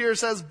Jesus here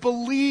says,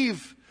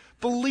 believe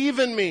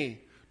in me,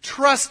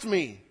 trust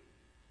me,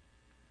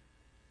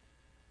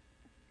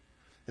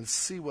 and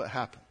see what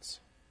happens.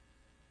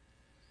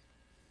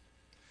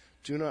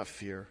 Do not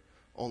fear,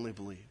 only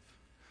believe.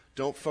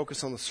 Don't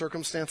focus on the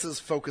circumstances,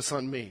 focus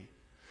on me.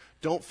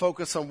 Don't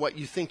focus on what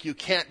you think you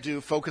can't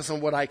do. Focus on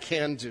what I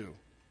can do.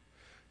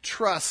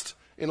 Trust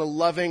in a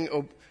loving,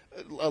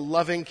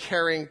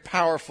 caring,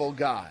 powerful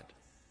God.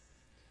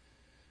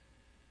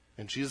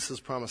 And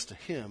Jesus' promise to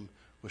him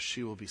was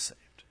she will be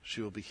saved.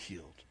 She will be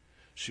healed.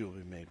 She will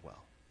be made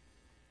well.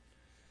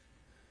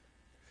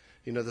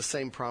 You know, the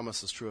same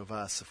promise is true of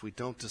us if we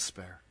don't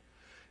despair,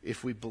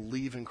 if we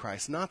believe in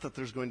Christ. Not that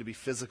there's going to be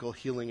physical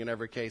healing in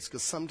every case,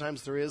 because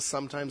sometimes there is,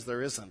 sometimes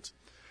there isn't.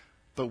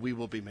 But we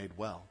will be made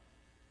well.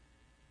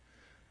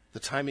 The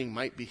timing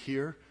might be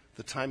here.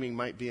 The timing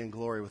might be in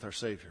glory with our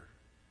Savior.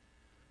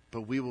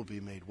 But we will be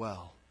made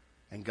well,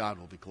 and God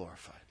will be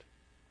glorified.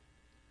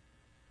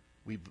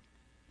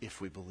 If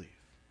we believe.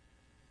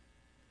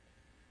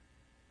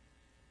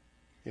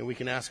 We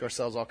can ask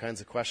ourselves all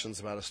kinds of questions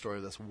about a story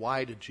of this.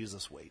 Why did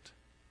Jesus wait?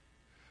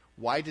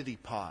 Why did he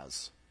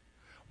pause?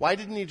 Why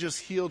didn't he just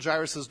heal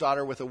Jairus'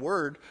 daughter with a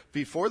word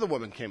before the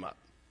woman came up?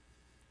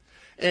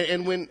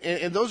 And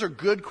those are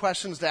good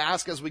questions to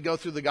ask as we go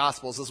through the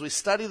Gospels. As we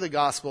study the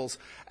Gospels,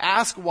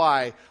 ask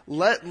why.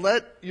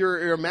 Let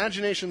your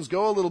imaginations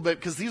go a little bit,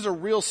 because these are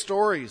real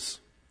stories.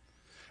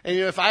 And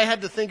if I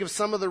had to think of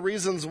some of the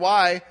reasons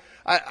why,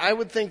 I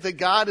would think that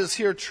God is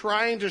here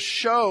trying to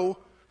show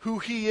who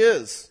he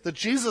is, that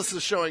Jesus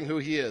is showing who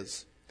he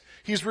is.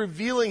 He's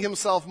revealing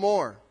himself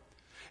more.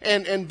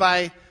 And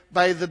by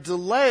the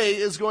delay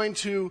is going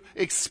to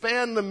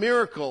expand the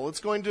miracle.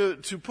 It's going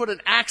to put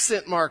an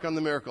accent mark on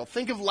the miracle.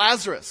 Think of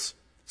Lazarus.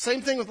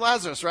 Same thing with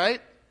Lazarus,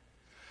 right?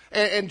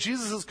 And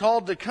Jesus is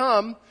called to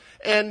come,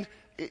 and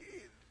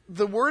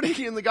the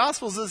wording in the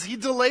Gospels is he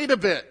delayed a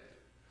bit.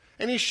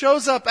 And he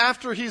shows up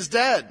after he's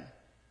dead.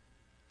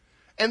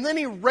 And then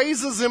he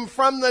raises him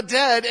from the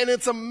dead, and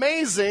it's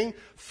amazing,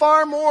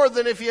 far more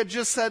than if he had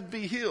just said,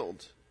 be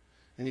healed.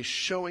 And he's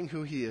showing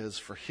who he is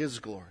for his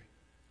glory.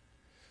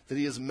 That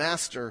he is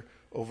master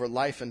over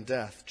life and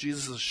death.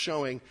 Jesus is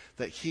showing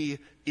that he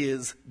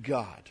is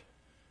God.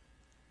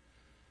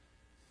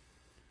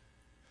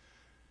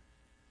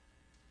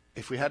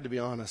 If we had to be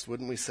honest,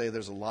 wouldn't we say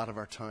there's a lot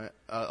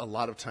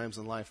of times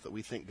in life that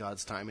we think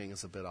God's timing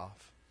is a bit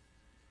off?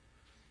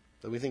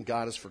 That we think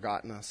God has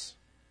forgotten us?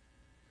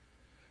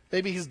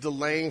 Maybe he's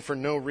delaying for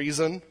no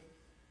reason.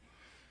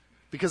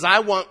 Because I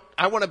want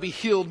to be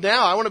healed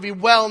now. I want to be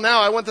well now.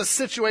 I want the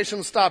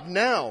situation stopped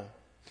now.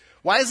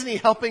 Why isn't he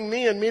helping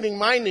me and meeting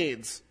my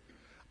needs?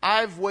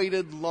 I've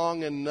waited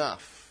long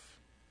enough.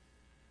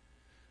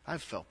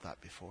 I've felt that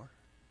before.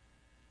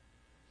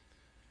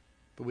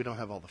 But we don't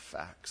have all the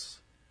facts.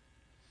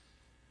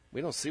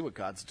 We don't see what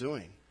God's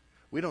doing.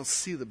 We don't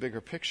see the bigger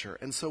picture.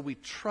 And so we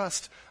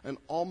trust an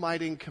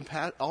almighty,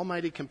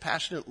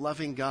 compassionate,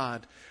 loving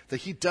God, that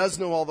he does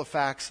know all the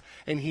facts,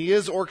 and he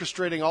is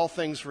orchestrating all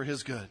things for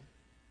his good.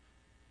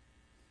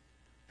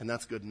 And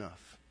that's good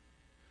enough.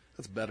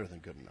 That's better than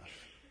good enough.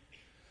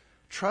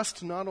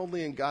 Trust not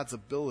only in God's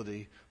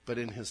ability, but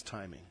in his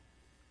timing.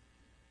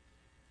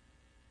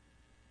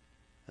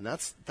 And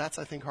that's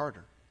I think,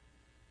 harder.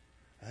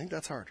 I think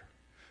that's harder.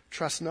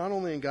 Trust not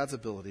only in God's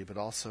ability, but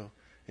also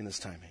in his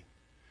timing.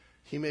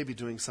 He may be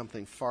doing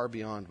something far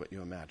beyond what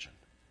you imagine.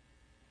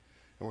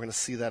 And we're going to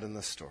see that in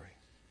this story.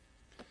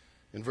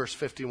 In verse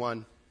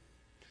 51,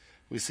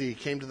 we see he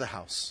came to the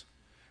house.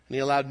 And he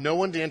allowed no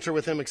one to enter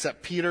with him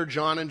except Peter,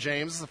 John, and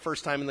James. This is the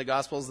first time in the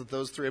Gospels that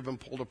those three have been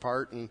pulled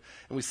apart. And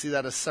we see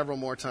that as several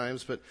more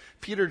times. But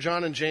Peter,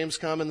 John, and James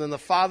come, and then the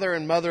father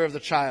and mother of the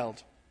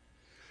child.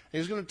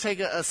 And he's going to take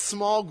a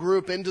small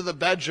group into the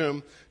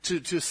bedroom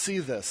to see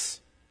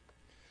this.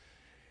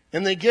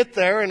 And they get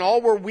there, and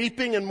all were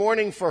weeping and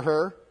mourning for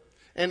her.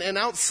 And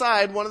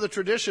outside, one of the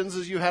traditions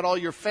is you had all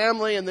your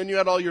family, and then you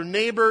had all your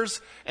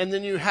neighbors, and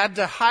then you had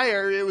to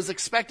hire, it was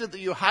expected that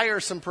you hire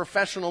some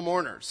professional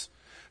mourners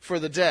for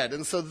the dead.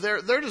 And so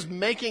they're just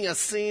making a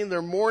scene,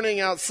 they're mourning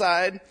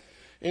outside.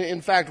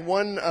 In fact, in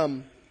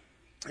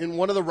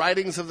one of the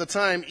writings of the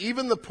time,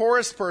 even the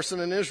poorest person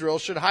in Israel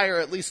should hire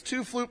at least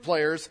 2 flute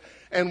players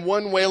and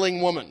 1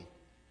 wailing woman.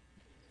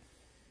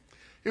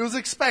 It was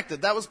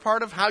expected. That was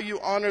part of how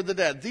you honored the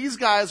dead. These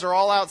guys are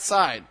all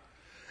outside.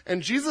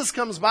 And Jesus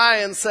comes by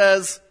and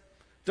says,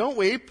 don't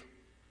weep.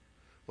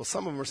 Well,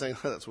 some of them are saying,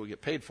 that's what we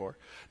get paid for.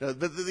 Now,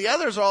 the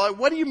others are all like,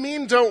 what do you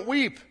mean don't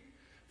weep?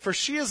 For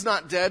she is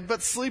not dead,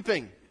 but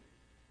sleeping.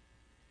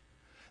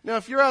 Now,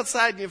 if you're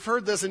outside and you've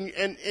heard this, and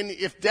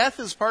if death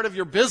is part of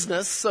your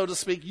business, so to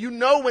speak, you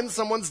know when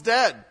someone's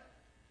dead.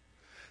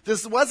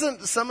 This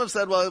wasn't, some have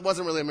said, well, it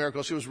wasn't really a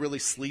miracle. She was really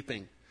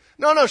sleeping.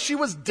 No, she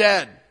was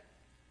dead.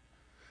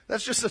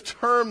 That's just a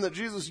term that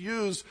Jesus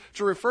used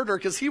to refer to her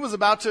because he was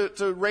about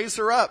to raise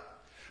her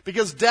up.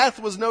 Because death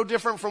was no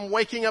different from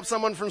waking up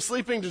someone from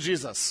sleeping to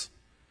Jesus.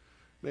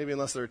 Maybe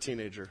unless they're a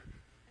teenager.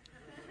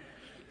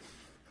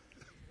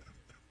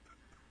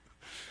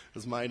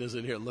 His mind is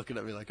in here looking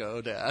at me like, oh,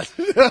 Dad.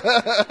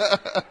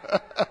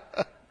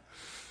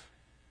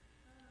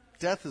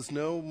 Death is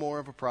no more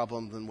of a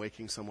problem than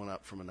waking someone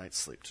up from a night's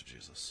sleep to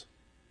Jesus.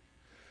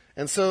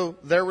 And so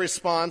their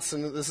response,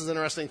 and this is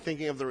interesting,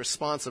 thinking of the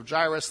response of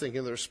Jairus, thinking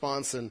of the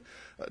response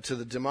to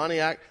the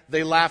demoniac,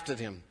 they laughed at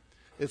him.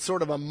 It's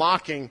sort of a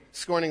mocking,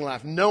 scorning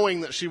laugh,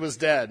 knowing that she was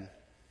dead.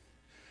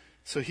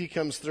 So he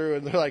comes through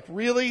and they're like,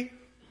 really?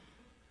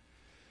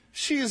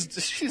 She's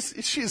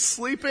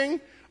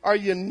sleeping? Are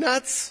you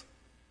nuts?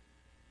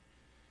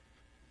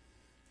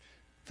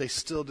 They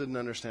still didn't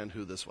understand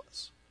who this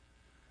was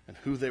and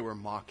who they were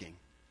mocking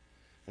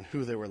and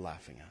who they were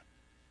laughing at.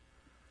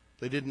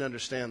 They didn't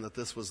understand that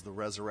this was the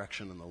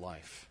resurrection and the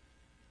life,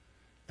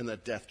 and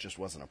that death just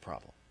wasn't a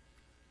problem.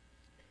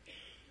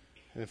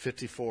 And in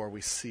 54,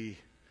 we see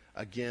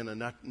Again,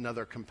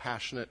 another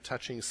compassionate,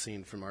 touching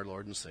scene from our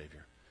Lord and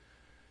Savior.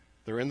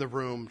 They're in the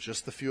room,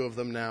 just the few of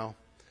them now.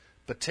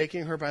 But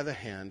taking her by the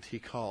hand, he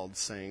called,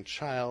 saying,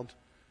 "Child,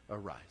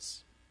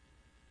 arise."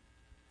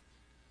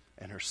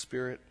 And her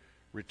spirit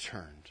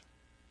returned,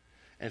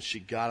 and she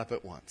got up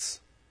at once.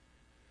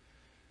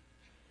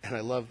 And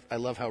I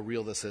love how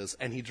real this is.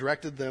 And he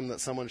directed them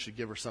that someone should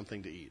give her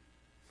something to eat,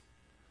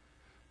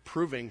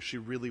 proving she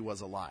really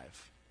was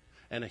alive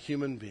and a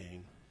human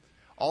being,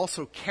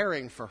 also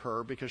caring for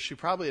her because she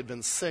probably had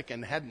been sick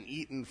and hadn't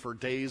eaten for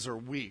days or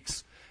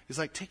weeks. He's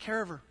like, take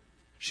care of her.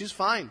 She's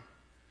fine.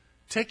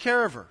 Take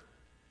care of her.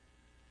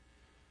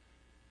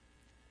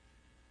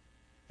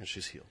 And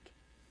she's healed.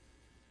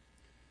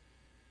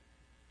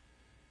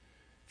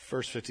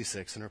 Verse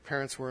 56, and her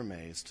parents were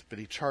amazed, but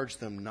he charged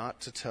them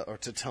not to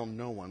tell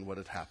no one what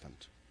had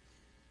happened.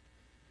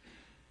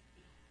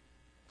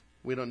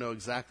 We don't know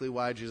exactly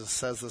why Jesus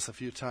says this a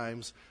few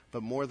times,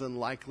 but more than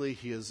likely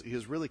he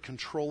is really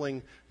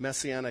controlling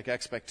messianic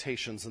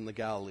expectations in the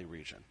Galilee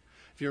region.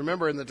 If you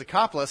remember in the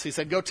Decapolis, he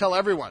said, go tell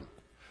everyone.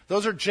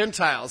 Those are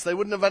Gentiles. They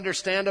wouldn't have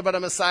understood about a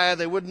Messiah.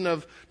 They wouldn't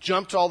have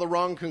jumped to all the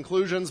wrong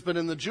conclusions. But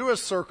in the Jewish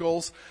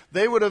circles,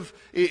 they would have,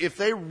 if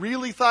they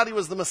really thought he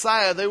was the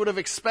Messiah, they would have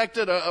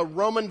expected a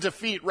Roman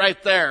defeat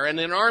right there and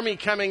an army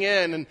coming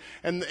in.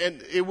 And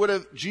it would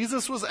have,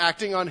 Jesus was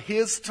acting on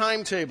his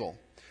timetable.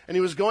 And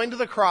he was going to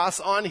the cross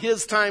on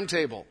his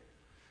timetable.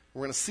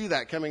 We're going to see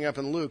that coming up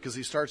in Luke as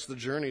he starts the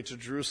journey to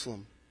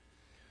Jerusalem.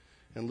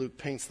 And Luke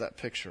paints that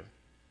picture.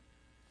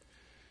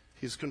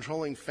 He's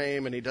controlling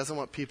fame, and he doesn't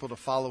want people to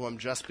follow him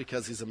just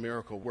because he's a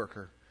miracle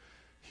worker.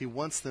 He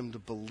wants them to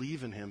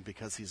believe in him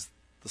because he's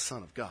the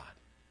Son of God.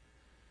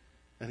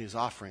 And he's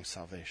offering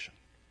salvation.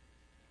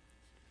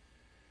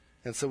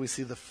 And so we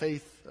see the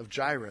faith of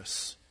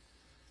Jairus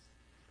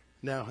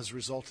now has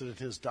resulted in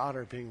his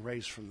daughter being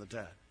raised from the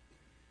dead.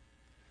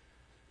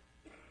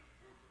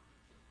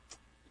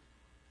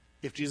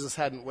 If Jesus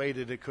hadn't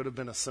waited, it could have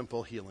been a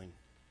simple healing.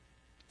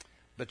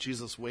 But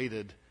Jesus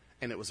waited,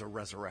 and it was a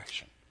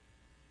resurrection.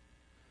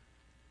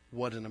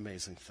 What an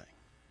amazing thing.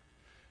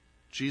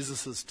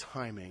 Jesus'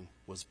 timing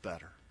was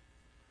better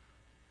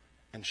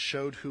and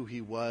showed who he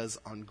was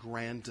on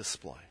grand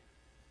display.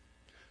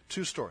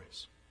 Two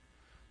stories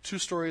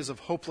of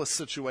hopeless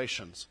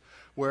situations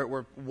where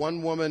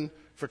one woman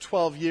for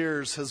 12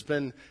 years has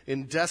been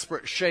in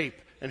desperate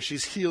shape and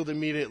she's healed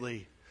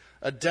immediately.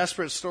 A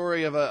desperate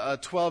story of a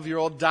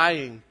 12-year-old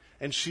dying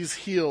and she's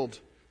healed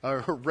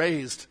or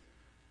raised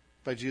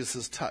by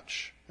Jesus'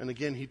 touch. And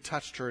again, he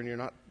touched her, and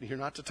you're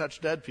not to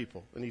touch dead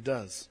people, and he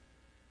does.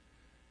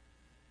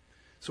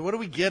 So what do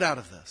we get out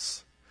of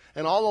this?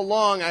 And all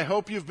along, I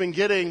hope you've been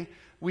getting,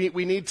 we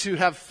need to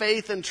have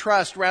faith and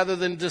trust rather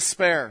than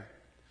despair.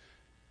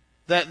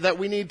 That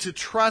we need to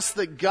trust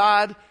that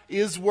God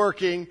is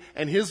working,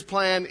 and his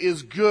plan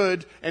is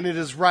good, and it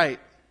is right.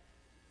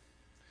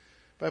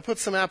 But I put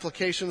some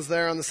applications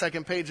there on the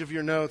second page of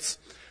your notes.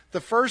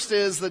 The first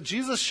is that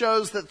Jesus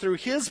shows that through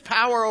his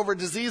power over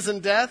disease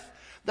and death,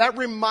 that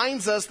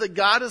reminds us that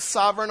God is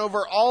sovereign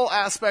over all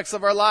aspects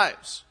of our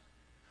lives.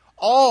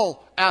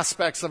 All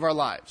aspects of our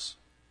lives.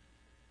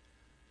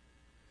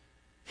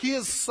 He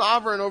is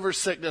sovereign over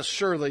sickness,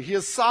 surely. He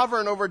is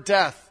sovereign over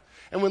death.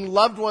 And when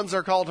loved ones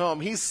are called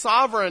home, he's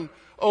sovereign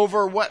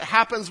over what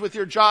happens with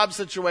your job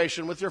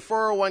situation, with your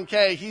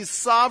 401k. He's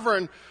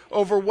sovereign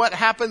over what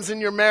happens in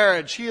your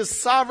marriage. He is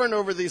sovereign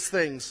over these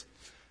things.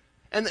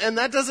 And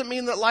that doesn't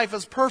mean that life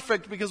is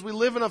perfect because we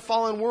live in a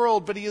fallen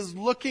world, but he is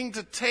looking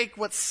to take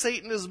what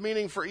Satan is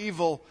meaning for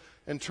evil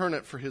and turn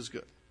it for his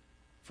good,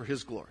 for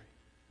his glory.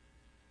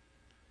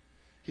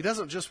 He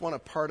doesn't just want a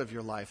part of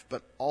your life,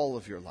 but all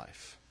of your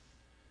life.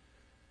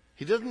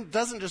 He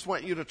doesn't just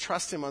want you to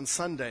trust him on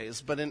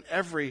Sundays, but in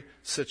every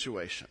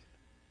situation.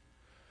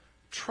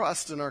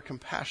 Trust in our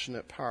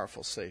compassionate,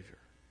 powerful Savior.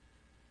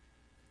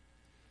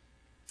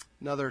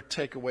 Another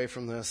takeaway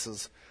from this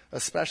is,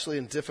 especially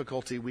in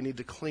difficulty, we need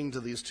to cling to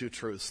these two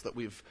truths that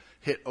we've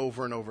hit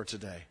over and over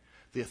today.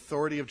 The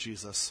authority of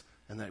Jesus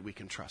and that we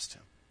can trust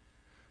him.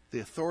 The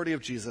authority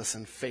of Jesus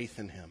and faith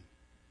in him.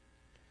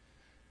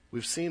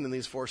 We've seen in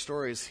these four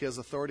stories, he has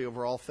authority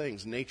over all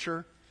things.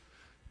 Nature,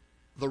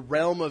 the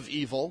realm of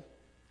evil,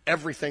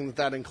 everything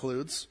that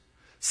includes,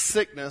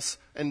 sickness,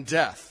 and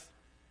death.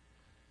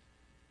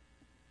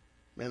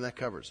 Man, that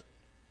covers it.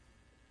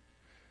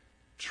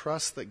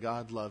 Trust that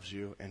God loves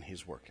you and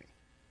he's working.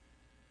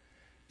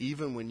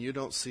 Even when you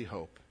don't see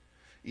hope,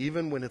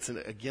 even when it's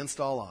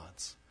against all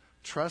odds,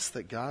 trust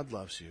that God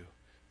loves you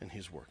and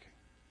he's working.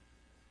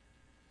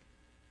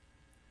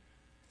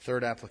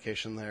 Third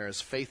application there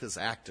is faith is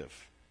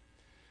active.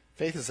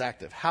 Faith is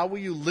active. How will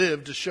you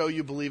live to show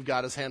you believe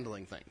God is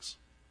handling things?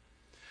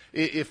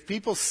 If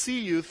people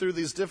see you through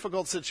these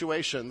difficult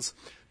situations,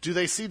 do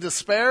they see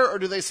despair or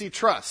do they see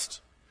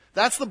trust?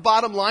 That's the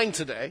bottom line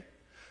today.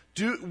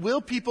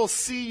 Will people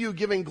see you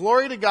giving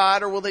glory to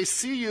God, or will they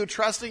see you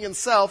trusting in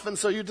self and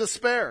so you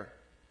despair?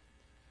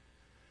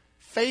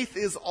 Faith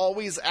is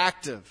always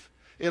active.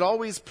 It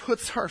always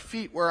puts our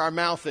feet where our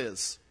mouth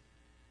is.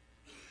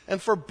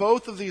 And for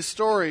both of these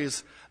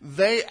stories,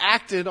 they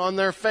acted on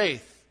their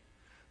faith.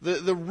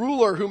 The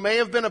ruler who may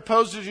have been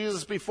opposed to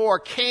Jesus before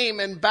came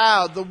and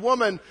bowed. The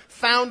woman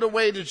found a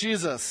way to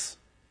Jesus.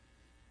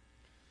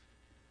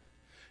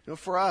 You know,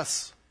 for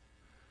us,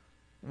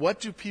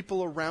 what do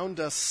people around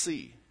us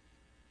see?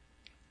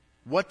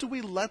 What do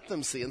we let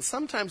them see? And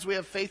sometimes we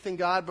have faith in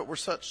God, but we're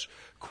such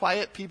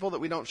quiet people that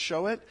we don't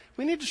show it.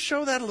 We need to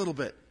show that a little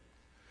bit.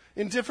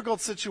 In difficult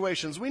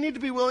situations, we need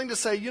to be willing to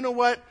say, you know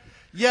what?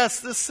 Yes,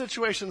 this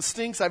situation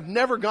stinks. I've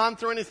never gone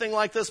through anything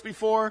like this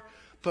before,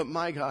 but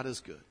my God is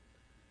good.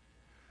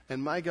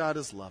 And my God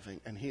is loving,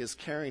 and He is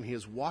caring. He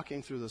is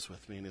walking through this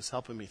with me, and is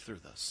helping me through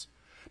this.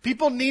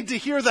 People need to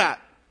hear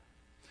that.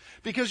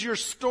 Because your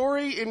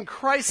story in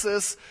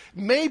crisis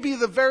may be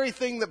the very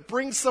thing that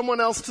brings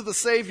someone else to the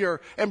Savior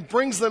and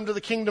brings them to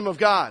the kingdom of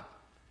God.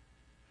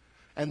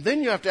 And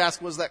then you have to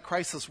ask, was that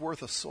crisis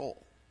worth a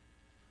soul?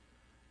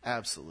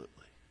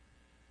 Absolutely.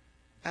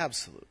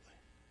 Absolutely.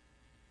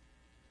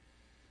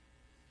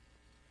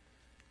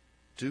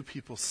 Do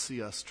people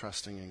see us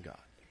trusting in God?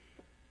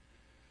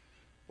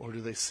 Or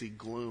do they see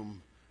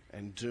gloom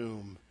and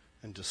doom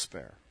and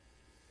despair?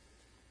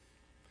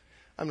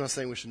 I'm not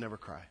saying we should never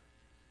cry.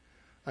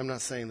 I'm not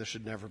saying there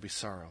should never be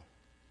sorrow.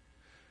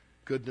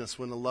 Goodness,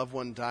 when a loved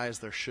one dies,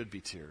 there should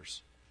be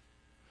tears.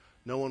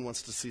 No one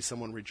wants to see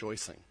someone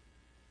rejoicing.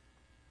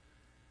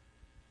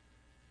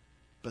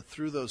 But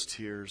through those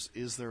tears,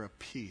 is there a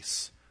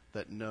peace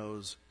that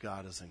knows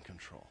God is in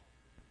control?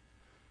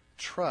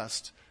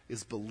 Trust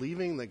is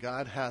believing that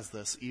God has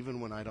this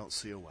even when I don't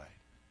see a way.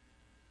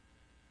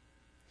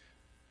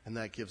 And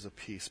that gives a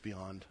peace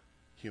beyond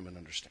human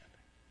understanding.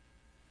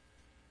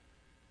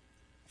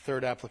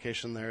 Third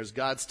application there is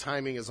God's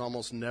timing is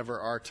almost never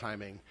our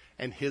timing,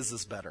 and His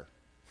is better.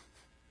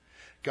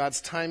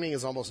 God's timing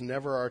is almost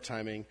never our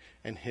timing,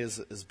 and His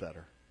is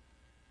better.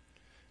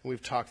 And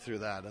we've talked through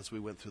that as we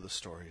went through the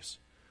stories.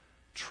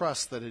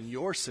 Trust that in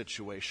your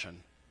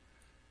situation,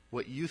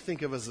 what you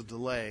think of as a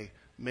delay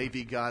may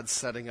be God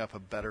setting up a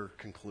better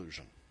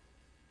conclusion.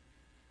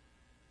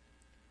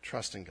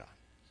 Trust in God.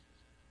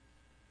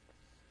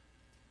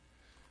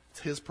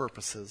 It's His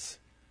purposes,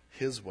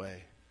 His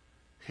way,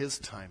 His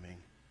timing,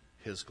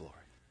 His glory.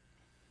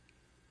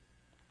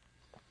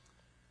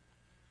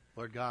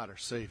 Lord God, our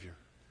Savior,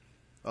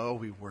 oh,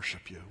 we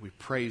worship You. We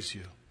praise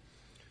You.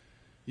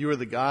 You are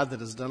the God that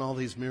has done all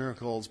these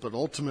miracles, but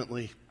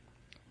ultimately,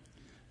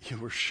 You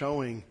were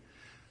showing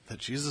that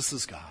Jesus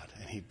is God,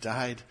 and He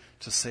died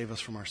to save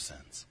us from our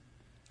sins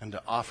and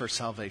to offer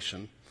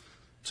salvation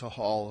to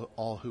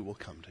all who will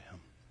come to Him.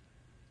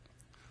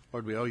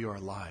 Lord, we owe You our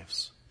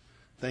lives.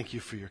 Thank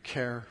You for Your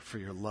care, for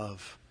Your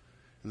love,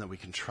 and that we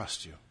can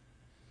trust You.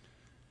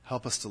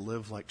 Help us to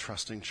live like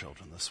trusting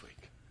children this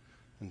week.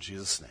 In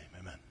Jesus' name,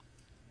 amen.